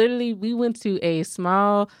 We went to a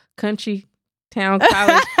small country town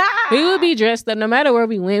college. We would be dressed up no matter where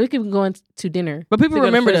we went. We could be going to dinner. But people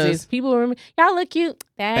remembered us. People remember, y'all look cute.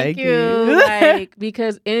 Thank you. Like,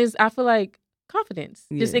 because it is, I feel like, confidence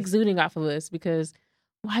just exuding off of us, because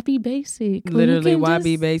why be basic? Literally, why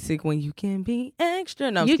be basic when you can be extra?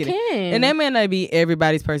 No, I'm just kidding. Can. And that may not be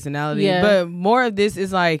everybody's personality, but more of this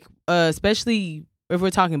is like, especially if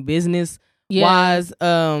we're talking business wise,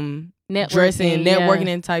 dressing, networking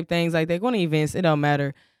and type things like that. Going to events, it don't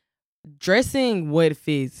matter. Dressing what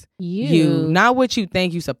fits you, not what you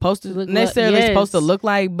think you're supposed to supposed to look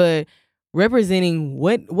like, but representing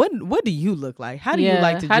what do you look like? How do you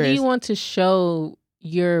like to dress? How do you want to show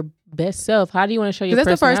your best self? How do you want to show your personality?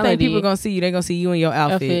 That's the first thing people are gonna see you. They're gonna see you in your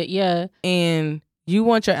outfit. And you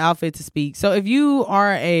want your outfit to speak. So if you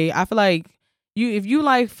are I feel like if you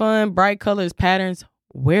like fun, bright colors, patterns,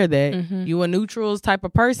 wear that. You a neutrals type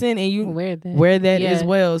of person, and you wear that as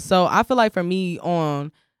well. So I feel like for me,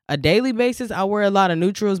 on a daily basis, I wear a lot of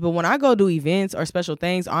neutrals, but when I go do events or special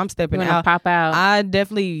things, or I'm stepping out, pop out, I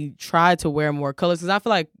definitely try to wear more colors, because I feel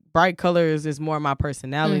like bright colors is more my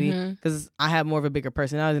personality, because I have more of a bigger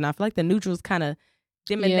personality, and I feel like the neutrals kind of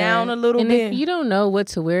dim it down a little bit. And if you don't know what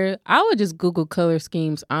to wear, I would just Google color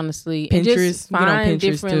schemes, honestly. Pinterest, and just find Pinterest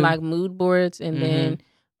different too. like mood boards, and then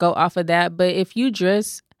go off of that. But if you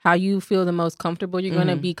dress how you feel the most comfortable, you're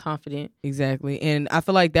gonna be confident. Exactly. And I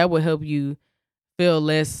feel like that would help you feel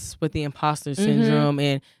less with the imposter syndrome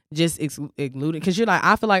and just excluded, because you're like,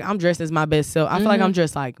 I feel like I'm dressed as my best self. I feel like I'm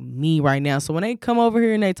dressed like me right now. So when they come over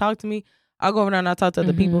here and they talk to me, I'll go over there and I talk to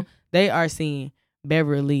other people. They are seeing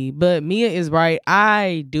Beverly. But Mia is right.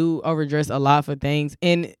 I do overdress a lot for things,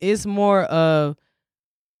 and it's more of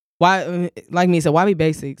why, like Mia said, why be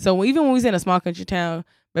basic? So even when we was in a small country town,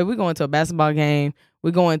 but we're going to a basketball game,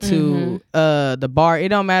 we're going to the bar. It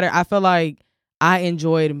don't matter. I feel like I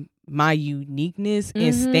enjoyed my uniqueness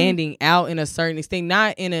and standing out in a certain extent,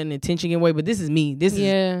 not in an intentional way, but this is me. This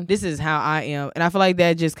is how I am. And I feel like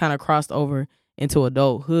that just kind of crossed over into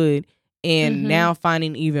adulthood, and now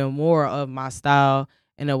finding even more of my style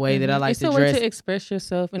in a way that I like to dress. It's a way to express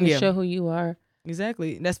yourself and to show who you are.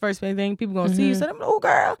 Exactly. That's the first thing people gonna see you. So, oh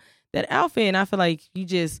girl, that outfit. And I feel like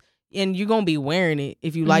and you're gonna be wearing it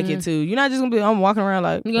if you like it too. You're not just gonna be walking around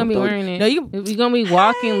like, you're gonna be wearing it. No, you're gonna be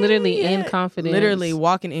walking literally in confidence. Literally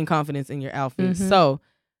walking in confidence in your outfit. So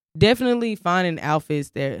definitely finding outfits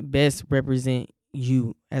that best represent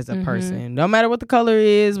you as a person. No matter what the color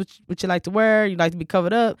is, what you like to wear, you like to be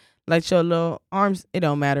covered up, like show little arms, it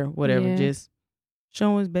don't matter. Whatever, just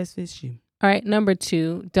show what's best fits you. All right, number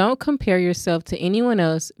 2, don't compare yourself to anyone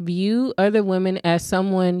else. View other women as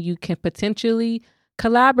someone you can potentially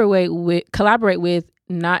collaborate with,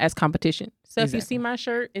 not as competition. So if you see my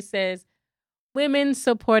shirt, it says women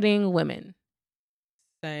supporting women.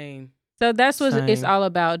 Same. So that's what it's all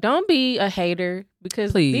about. Don't be a hater,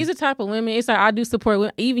 because these are type of women. It's like, I do support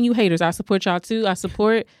women. Even you haters, I support y'all too. I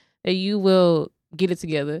support that you will get it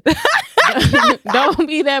together. Don't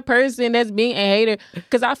be that person that's being a hater,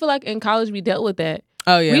 because I feel like in college we dealt with that.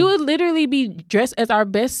 Oh yeah, we would literally be dressed as our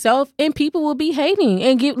best self, and people will be hating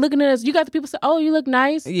and looking at us. You got the people say, "Oh, you look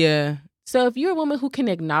nice." Yeah. So if you're a woman who can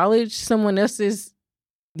acknowledge someone else's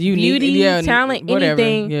beauty, talent,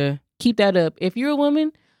 anything, keep that up. If you're a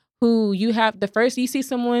woman who you see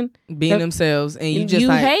someone being themselves, and you just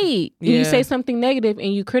hate, and you say something negative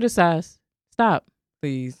and you criticize, stop.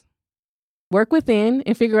 Please. Work within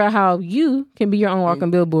and figure out how you can be your own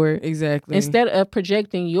walking billboard. Exactly. Instead of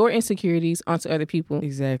projecting your insecurities onto other people.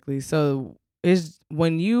 Exactly. So it's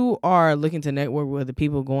when you are looking to network with other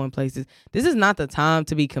people, going places, this is not the time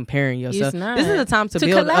to be comparing yourself. It's not. This is the time to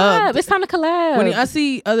build collab. up. It's time to collab. When I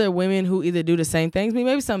see other women who either do the same things,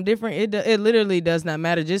 maybe something different, it literally does not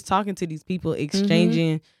matter. Just talking to these people,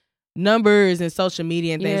 exchanging numbers and social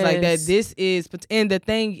media and things like that. This is, and the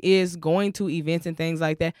thing is, going to events and things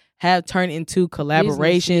like that have turned into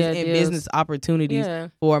collaborations and business opportunities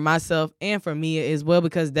for myself and for Mia as well,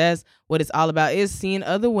 because that's what it's all about, is seeing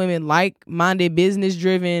other women, like-minded,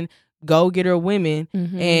 business-driven, go-getter women,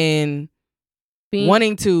 and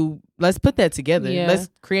wanting to, let's put that together. Let's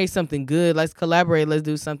create something good. Let's collaborate. Let's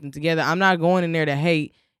do something together. I'm not going in there to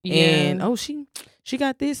hate and, oh, she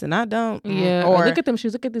got this and I don't. Yeah. Or look at them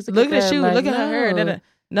shoes. Look at this. Look at the shoe. Look at her hair.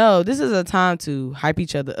 No, this is a time to hype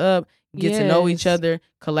each other up, get to know each other,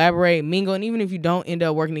 collaborate, mingle. And even if you don't end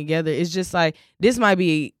up working together, it's just like, this might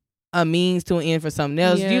be a means to an end for something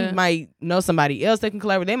else. You might know somebody else that can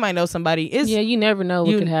collaborate. They might know somebody. You never know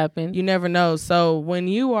what could happen. You never know. So when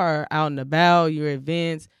you are out and about, your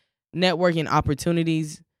events, networking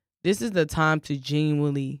opportunities, this is the time to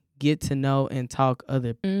genuinely get to know and talk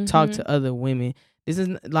to other women. This is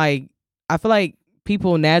like, I feel like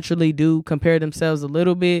people naturally do compare themselves a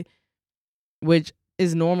little bit, which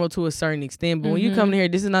is normal to a certain extent. But when you come in here,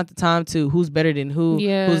 this is not the time to who's better than who,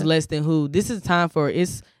 who's less than who. This is time for,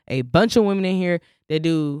 it's a bunch of women in here that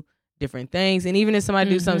do different things. And even if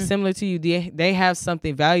somebody do something similar to you, they have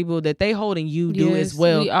something valuable that they hold and you do as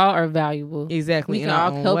well. We all are valuable. Exactly. We can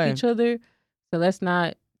all help each other. So let's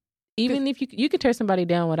not, even if you can tear somebody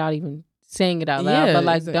down without even saying it out loud, but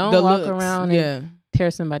like, don't walk around and tear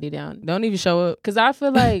somebody down. Don't even show up. Because I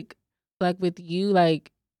feel like with you,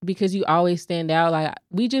 like, because you always stand out, like,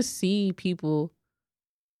 we just see people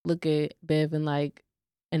look at Bev and like,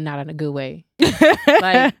 and not in a good way.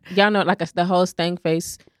 Like, y'all know, like, the whole stank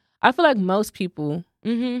face. I feel like most people,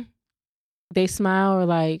 they smile or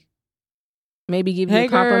like maybe give you a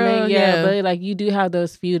compliment. Girl, but like, you do have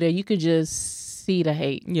those few that you could just see the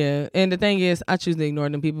hate. Yeah. And the thing is, I choose to ignore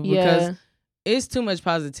them people because it's too much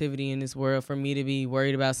positivity in this world for me to be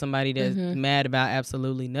worried about somebody that's mad about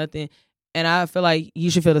absolutely nothing. And I feel like you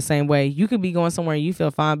should feel the same way. You could be going somewhere and you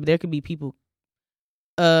feel fine, but there could be people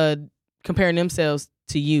comparing themselves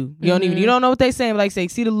to you. You don't know what they saying, but like say,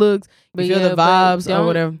 see the looks, you feel the vibes or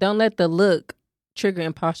whatever. Don't let the look trigger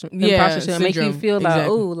imposter syndrome. Make you feel like,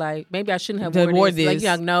 oh, like maybe I shouldn't have worn this.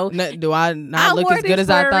 Like, no. Do I not look as good as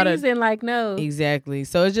I thought? Like, no. Exactly.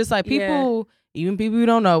 So it's just like people, even people you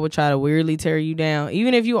don't know, will try to weirdly tear you down.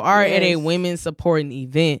 Even if you are at a women supporting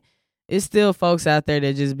event, it's still folks out there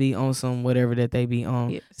that just be on some whatever that they be on.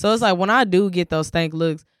 Yes. So it's like when I do get those stank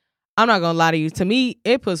looks, I'm not gonna lie to you. To me,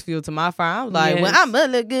 it puts fuel to my fire. I'm like, well, I'm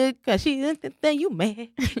gonna look good because she then you mad,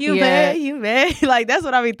 you mad. Like that's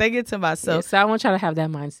what I be thinking to myself. So I want y'all to have that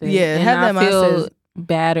mindset. Yeah, and have that feel mindset.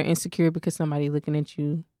 Bad or insecure because somebody looking at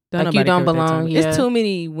you like you don't belong. It's too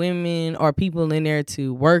many women or people in there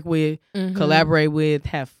to work with, collaborate with,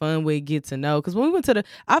 have fun with, get to know. Because when we went to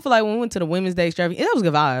I feel like when we went to the Women's Day extravaganza, it was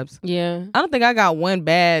good vibes. Yeah, I don't think I got one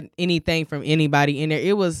bad anything from anybody in there.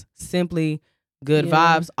 It was simply good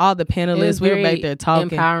vibes. All the panelists, we were back there talking.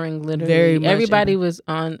 Empowering, literally. Very much everybody was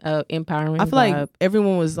on empowering. I feel like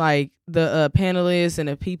everyone was like the panelists and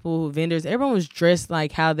the people, vendors. Everyone was dressed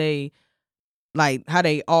like how they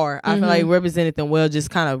are. I feel like represented them well, just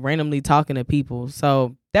kind of randomly talking to people.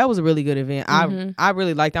 So that was a really good event. I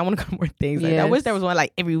really liked it. I want to come more things like that. I wish there was one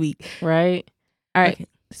like every week. Right. All right. Okay.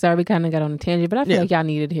 Sorry, we kind of got on a tangent, but I feel Yeah. like y'all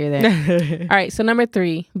needed to hear that. All right, so number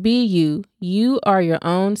 3, be you. You are your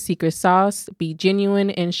own secret sauce. Be genuine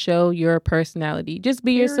and show your personality. Just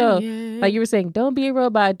be yourself. Period. Like you were saying, don't be a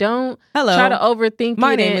robot. Don't Hello. try to overthink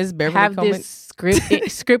My it name and is Beverly have Coleman. this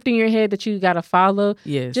script in your head that you got to follow.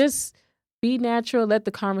 Yes. Just be natural. Let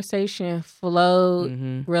the conversation flow.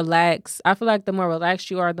 Mhm. Relax. I feel like the more relaxed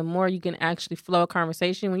you are, the more you can actually flow a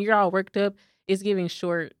conversation. When you're all worked up, it's giving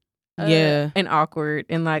short. Yeah. And awkward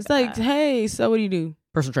and like It's like, hey, so what do you do?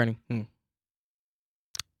 Personal training.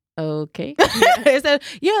 Okay.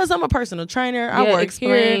 Yes, I'm a personal trainer. I Yeah, work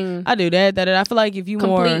explain. here. I do that. I feel like if you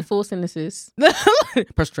Complete full sentences.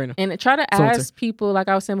 personal trainer. And try to So ask people, like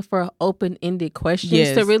I was saying before, open-ended questions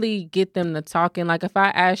Yes. to really get them to talking. Like if I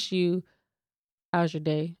ask you, how's your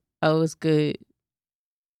day? Oh, it's good.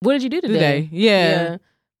 What did you do today? Yeah. Stuff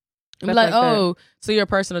Be like, like that. oh, so you're a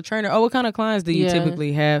personal trainer. Oh, what kind of clients do you Yeah.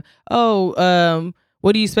 typically have? Oh,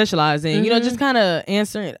 what do you specialize in? You know, just Mhm. kind of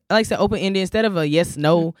answering, like I said, open ended instead of a yes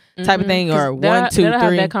no type of Mhm. thing, 'Cause or 1, 2, they'll have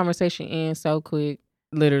 3. that conversation in so quick.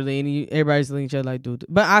 Literally, and everybody's looking at each other like, dude.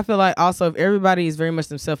 But I feel like also if everybody is very much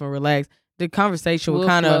themselves and relaxed, the conversation will Will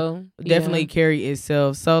kind of flow. definitely carry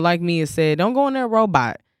itself. So like Mia said, don't go in there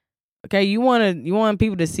robot. Okay, you want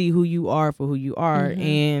people to see who you are for who you are, Mhm.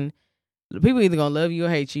 and people either gonna love you or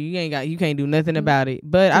hate you. You can't do nothing about it.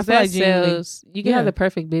 But I 'Cause feel that like genuinely, sells. You can have the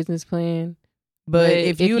perfect business plan. but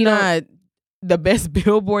if you're you don't- not the best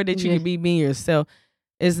billboard that you Yeah. can be being yourself,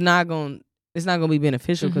 it's not gonna be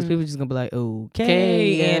beneficial because Mhm. people just gonna be like, okay,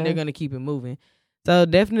 Okay, yeah. and they're gonna keep it moving. So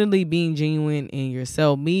definitely being genuine in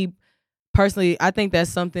yourself. Me personally, I think that's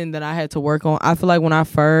something that I had to work on. I feel like when I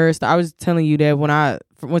was telling you that when I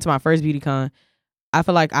went to my first beauty con, I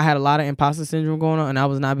feel like I had a lot of imposter syndrome going on and I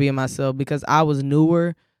was not being myself because I was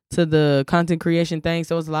newer to the content creation thing.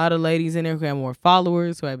 So it was a lot of ladies in there who had more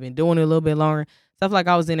followers, who had been doing it a little bit longer. Stuff like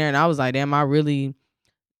I was in there and I was like, damn,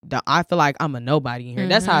 I feel like I'm a nobody in here.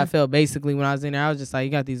 That's how I felt basically when I was in there. I was just like,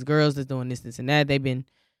 you got these girls that's doing this and that. They've been,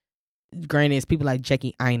 granted, it's people like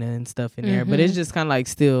Jackie Aina and stuff in there, but it's just kind of like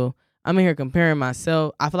still, I'm in here comparing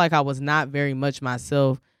myself. I feel like I was not very much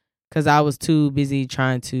myself because I was too busy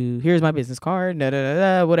trying to, here's my business card,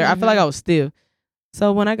 whatever. I feel like I was still.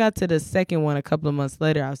 So when I got to the second one a couple of months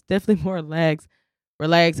later, I was definitely more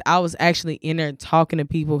relaxed. I was actually in there talking to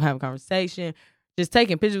people, having conversation, just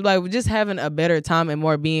taking pictures, like just having a better time and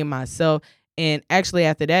more being myself. And actually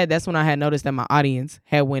after that, that's when I had noticed that my audience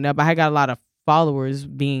had went up. I had got a lot of followers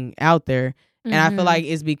being out there. And I feel like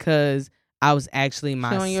it's because I was actually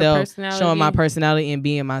myself, showing my personality and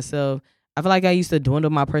being myself. I feel like I used to dwindle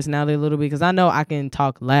my personality a little bit because I know I can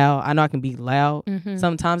talk loud. I know I can be loud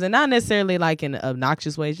sometimes, and not necessarily like in an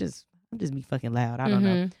obnoxious way. I'm just be fucking loud. I don't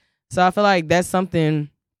know. So I feel like that's something,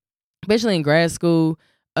 especially in grad school.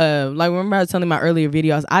 Like remember I was telling my earlier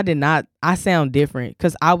videos, I sound different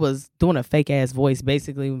because I was doing a fake ass voice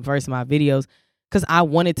basically versus my videos because I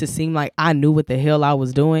wanted to seem like I knew what the hell I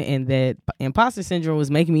was doing, and that imposter syndrome was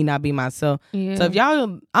making me not be myself. Yeah. So if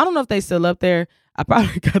y'all, I don't know if they still up there. I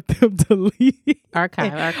probably got them deleted.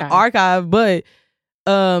 Archive. But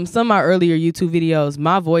some of my earlier YouTube videos,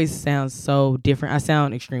 my voice sounds so different. I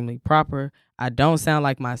sound extremely proper. I don't sound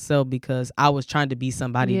like myself because I was trying to be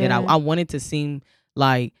somebody that I wanted to seem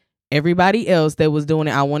like everybody else that was doing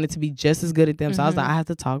it. I wanted to be just as good at them. So I was like, I have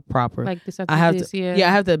to talk proper. Like this, I have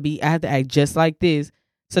to act just like this.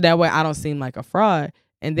 So that way I don't seem like a fraud.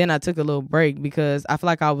 And then I took a little break because I feel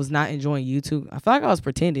like I was not enjoying YouTube. I feel like I was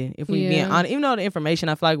pretending, if we being honest. Even though the information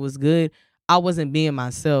I feel like was good, I wasn't being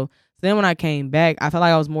myself. So then when I came back, I felt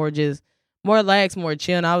like I was more relaxed, more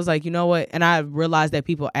chill. And I was like, you know what? And I realized that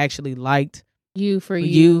people actually liked you for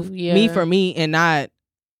you. Me for me, and not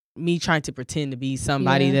me trying to pretend to be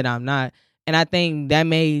somebody that I'm not. And I think that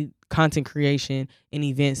made content creation and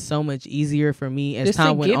events so much easier for me as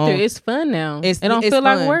time went on. It's fun now. It don't feel fun.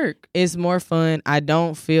 like work. It's more fun. I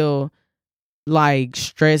don't feel like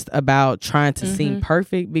stressed about trying to seem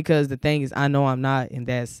perfect because the thing is I know I'm not, and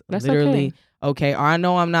that's literally okay. Or I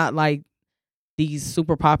know I'm not like these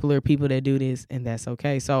super popular people that do this, and that's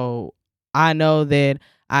okay. So I know that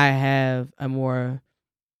I have a more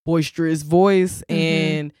boisterous voice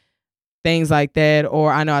and things like that,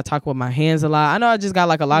 or I know I talk with my hands a lot. I know I just got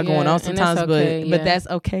like a lot going on sometimes, but that's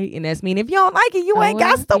okay, and that's mean if you don't like it, you ain't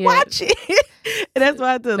got to watch it. And that's why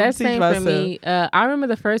I have to that's teach same myself. For me. I remember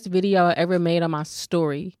the first video I ever made on my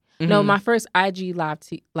story. No, my first IG live,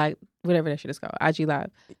 like whatever that shit is called, IG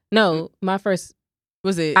live. No, my first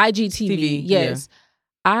was it IGTV? Yes,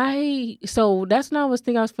 So that's when I was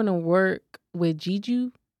thinking I was finna work with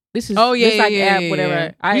Juju. This is app,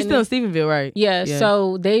 whatever. Yeah. You still in Stephenville, right? Yeah.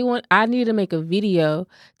 So I needed to make a video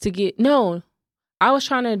to get I was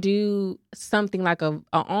trying to do something like a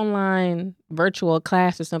online virtual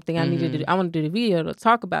class or something. I needed to. I wanted to do the video to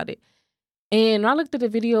talk about it. And when I looked at the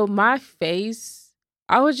video, my face,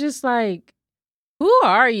 I was just like, "Who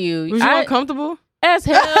are you?" Was you uncomfortable? As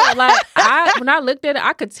hell. Like when I looked at it,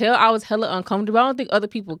 I could tell I was hella uncomfortable. I don't think other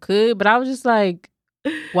people could, but I was just like,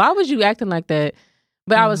 "Why was you acting like that?"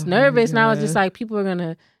 But I was nervous, and I was just like, "People are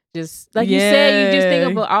gonna just like you said." You just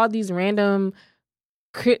think about all these random.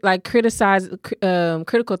 Critical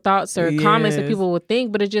thoughts or comments that people would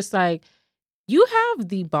think, but it's just like you have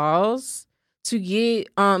the balls to get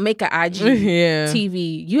make an IG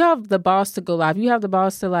TV. You have the balls to go live. You have the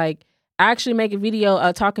balls to like actually make a video,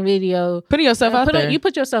 a talking video, putting yourself out there. You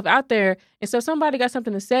put yourself out there, and so if somebody got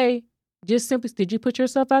something to say, just simply did you put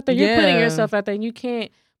yourself out there? You're putting yourself out there, and you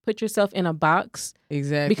can't put yourself in a box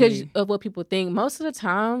because of what people think. Most of the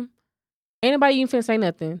time. Ain't nobody even finna say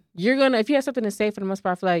nothing. You're gonna, if you have something to say, for the most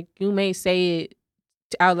part, I feel like you may say it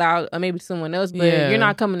out loud or maybe to someone else, but you're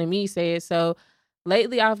not coming to me say it. So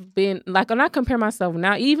lately I've been, like, when I compare myself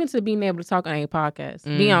now, even to being able to talk on a podcast,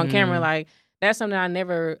 be on camera, like, that's something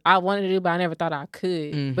I wanted to do, but I never thought I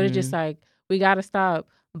could. But it's just like, we gotta stop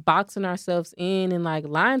boxing ourselves in and like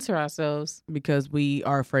lying to ourselves. Because we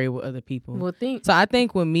are afraid what other people will think. So I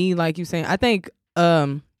think with me, like you saying, I think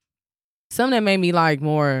something that made me like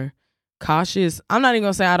more cautious. I'm not even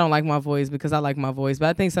gonna say I don't like my voice because I like my voice, but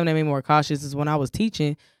I think something that made me more cautious is when I was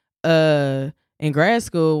teaching in grad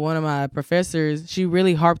school. One of my professors, she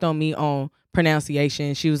really harped on me on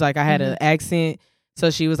pronunciation. She was like, I had an accent,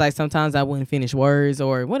 so she was like, sometimes I wouldn't finish words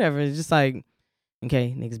or whatever. It's just like,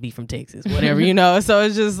 okay, niggas be from Texas, whatever, you know. So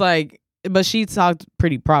it's just like, but she talked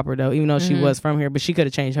pretty proper though, even though she was from here. But she could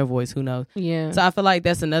have changed her voice. Who knows? Yeah. So I feel like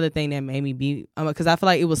that's another thing that made me be, because I feel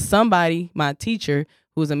like it was somebody, my teacher,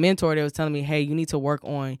 who was a mentor, that was telling me, hey, you need to work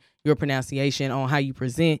on your pronunciation, on how you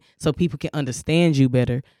present so people can understand you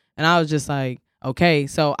better. And I was just like, okay,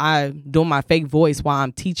 so I do my fake voice while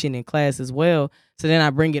I'm teaching in class as well. So then I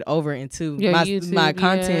bring it over into my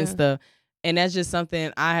content stuff. And that's just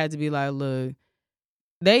something I had to be like, look,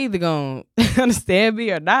 they either gonna understand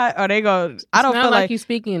me or not, or they gonna, I don't feel like you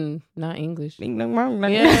speaking not English. It's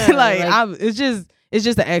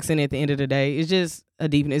just the accent at the end of the day. It's just a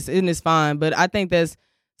deepness, and it's fine. But I think that's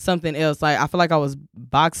something else. Like, I feel like I was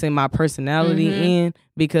boxing my personality in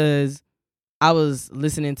because I was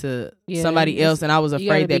listening to somebody else, and I was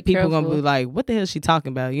afraid that people gonna be like, "What the hell is she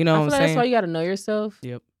talking about?" You know what I'm saying? That's why you got to know yourself.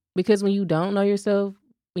 Yep. Because when you don't know yourself,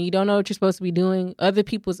 when you don't know what you're supposed to be doing, other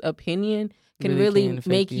people's opinion can really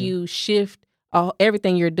make you shift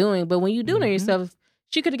everything you're doing. But when you do know yourself,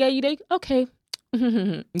 she could have gave you okay.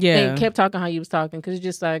 And kept talking how you was talking, because it's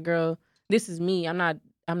just like, girl, this is me. I'm not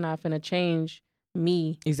finna change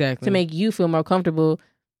me to make you feel more comfortable.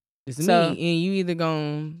 It's me, and you either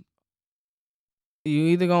gonna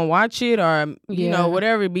watch it or you know,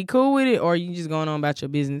 whatever, be cool with it, or you just going on about your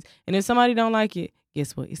business. And if somebody don't like it,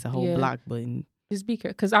 guess what? It's a whole block button. Just be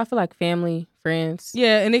careful, because I feel like family, friends,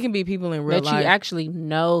 and it can be people in real life that you actually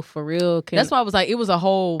know for real. That's why I was like, it was a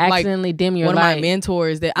whole accidentally dim your light. One of my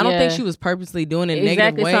mentors that I don't think she was purposely doing it in a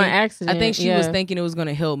negative way. It's on accident. I think she was thinking it was going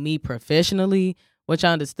to help me professionally, which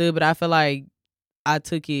I understood. But I feel like I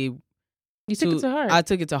took it. You took it to heart. I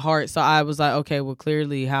took it to heart. So I was like, okay, well,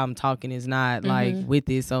 clearly how I'm talking is not like with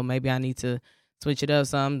it. So maybe I need to switch it up.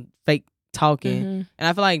 So I'm fake talking, and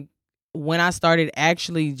I feel like when I started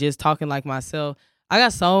actually just talking like myself, I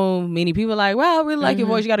got so many people like, wow, I really like your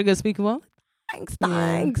voice. You got a good speaking voice.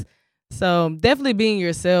 Thanks. So definitely being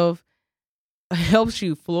yourself helps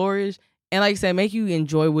you flourish. And like I said, make you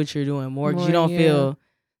enjoy what you're doing more, because you don't feel,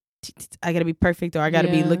 I got to be perfect, or I got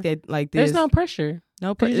to be looked at like this. There's no pressure.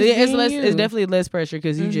 No pressure. It's less. It's definitely less pressure,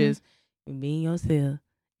 because you just being yourself.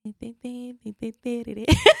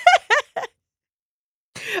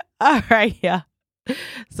 All right, yeah.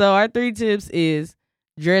 So our 3 tips is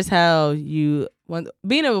dress how you want.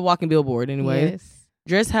 Being a walking billboard, anyway. Yes.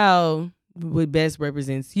 Dress how what best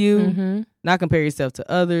represents you. Not compare yourself to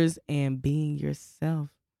others, and being yourself.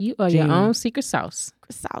 You are your own secret sauce.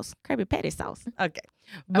 Krabby Patty sauce. Okay,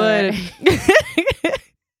 but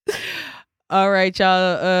all right,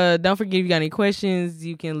 y'all. Don't forget, if you got any questions,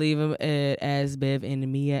 you can leave them at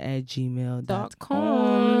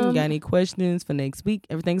asbevandamia@gmail.com. Got any questions for next week?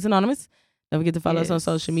 Everything's anonymous. Don't forget to follow us on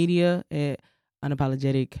social media at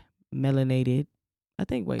Unapologetic Melanated. I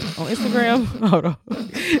think, on Instagram. Hold on.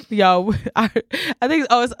 Y'all, I think,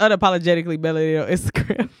 it's Unapologetically Melanated on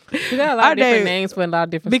Instagram. We got a lot of different names for a lot of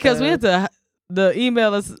different because stuff. We had to, the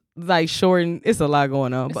email is like shortened. It's a lot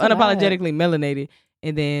going on. But Unapologetically Melanated.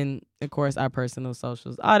 And then, of course, our personal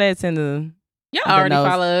socials. All that's in the Y'all already notes.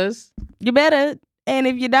 follow us. You better. And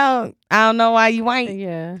if you don't, I don't know why you ain't.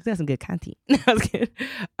 Yeah. That's some good content.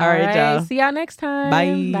 All right, y'all. See y'all next time.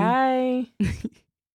 Bye. Bye.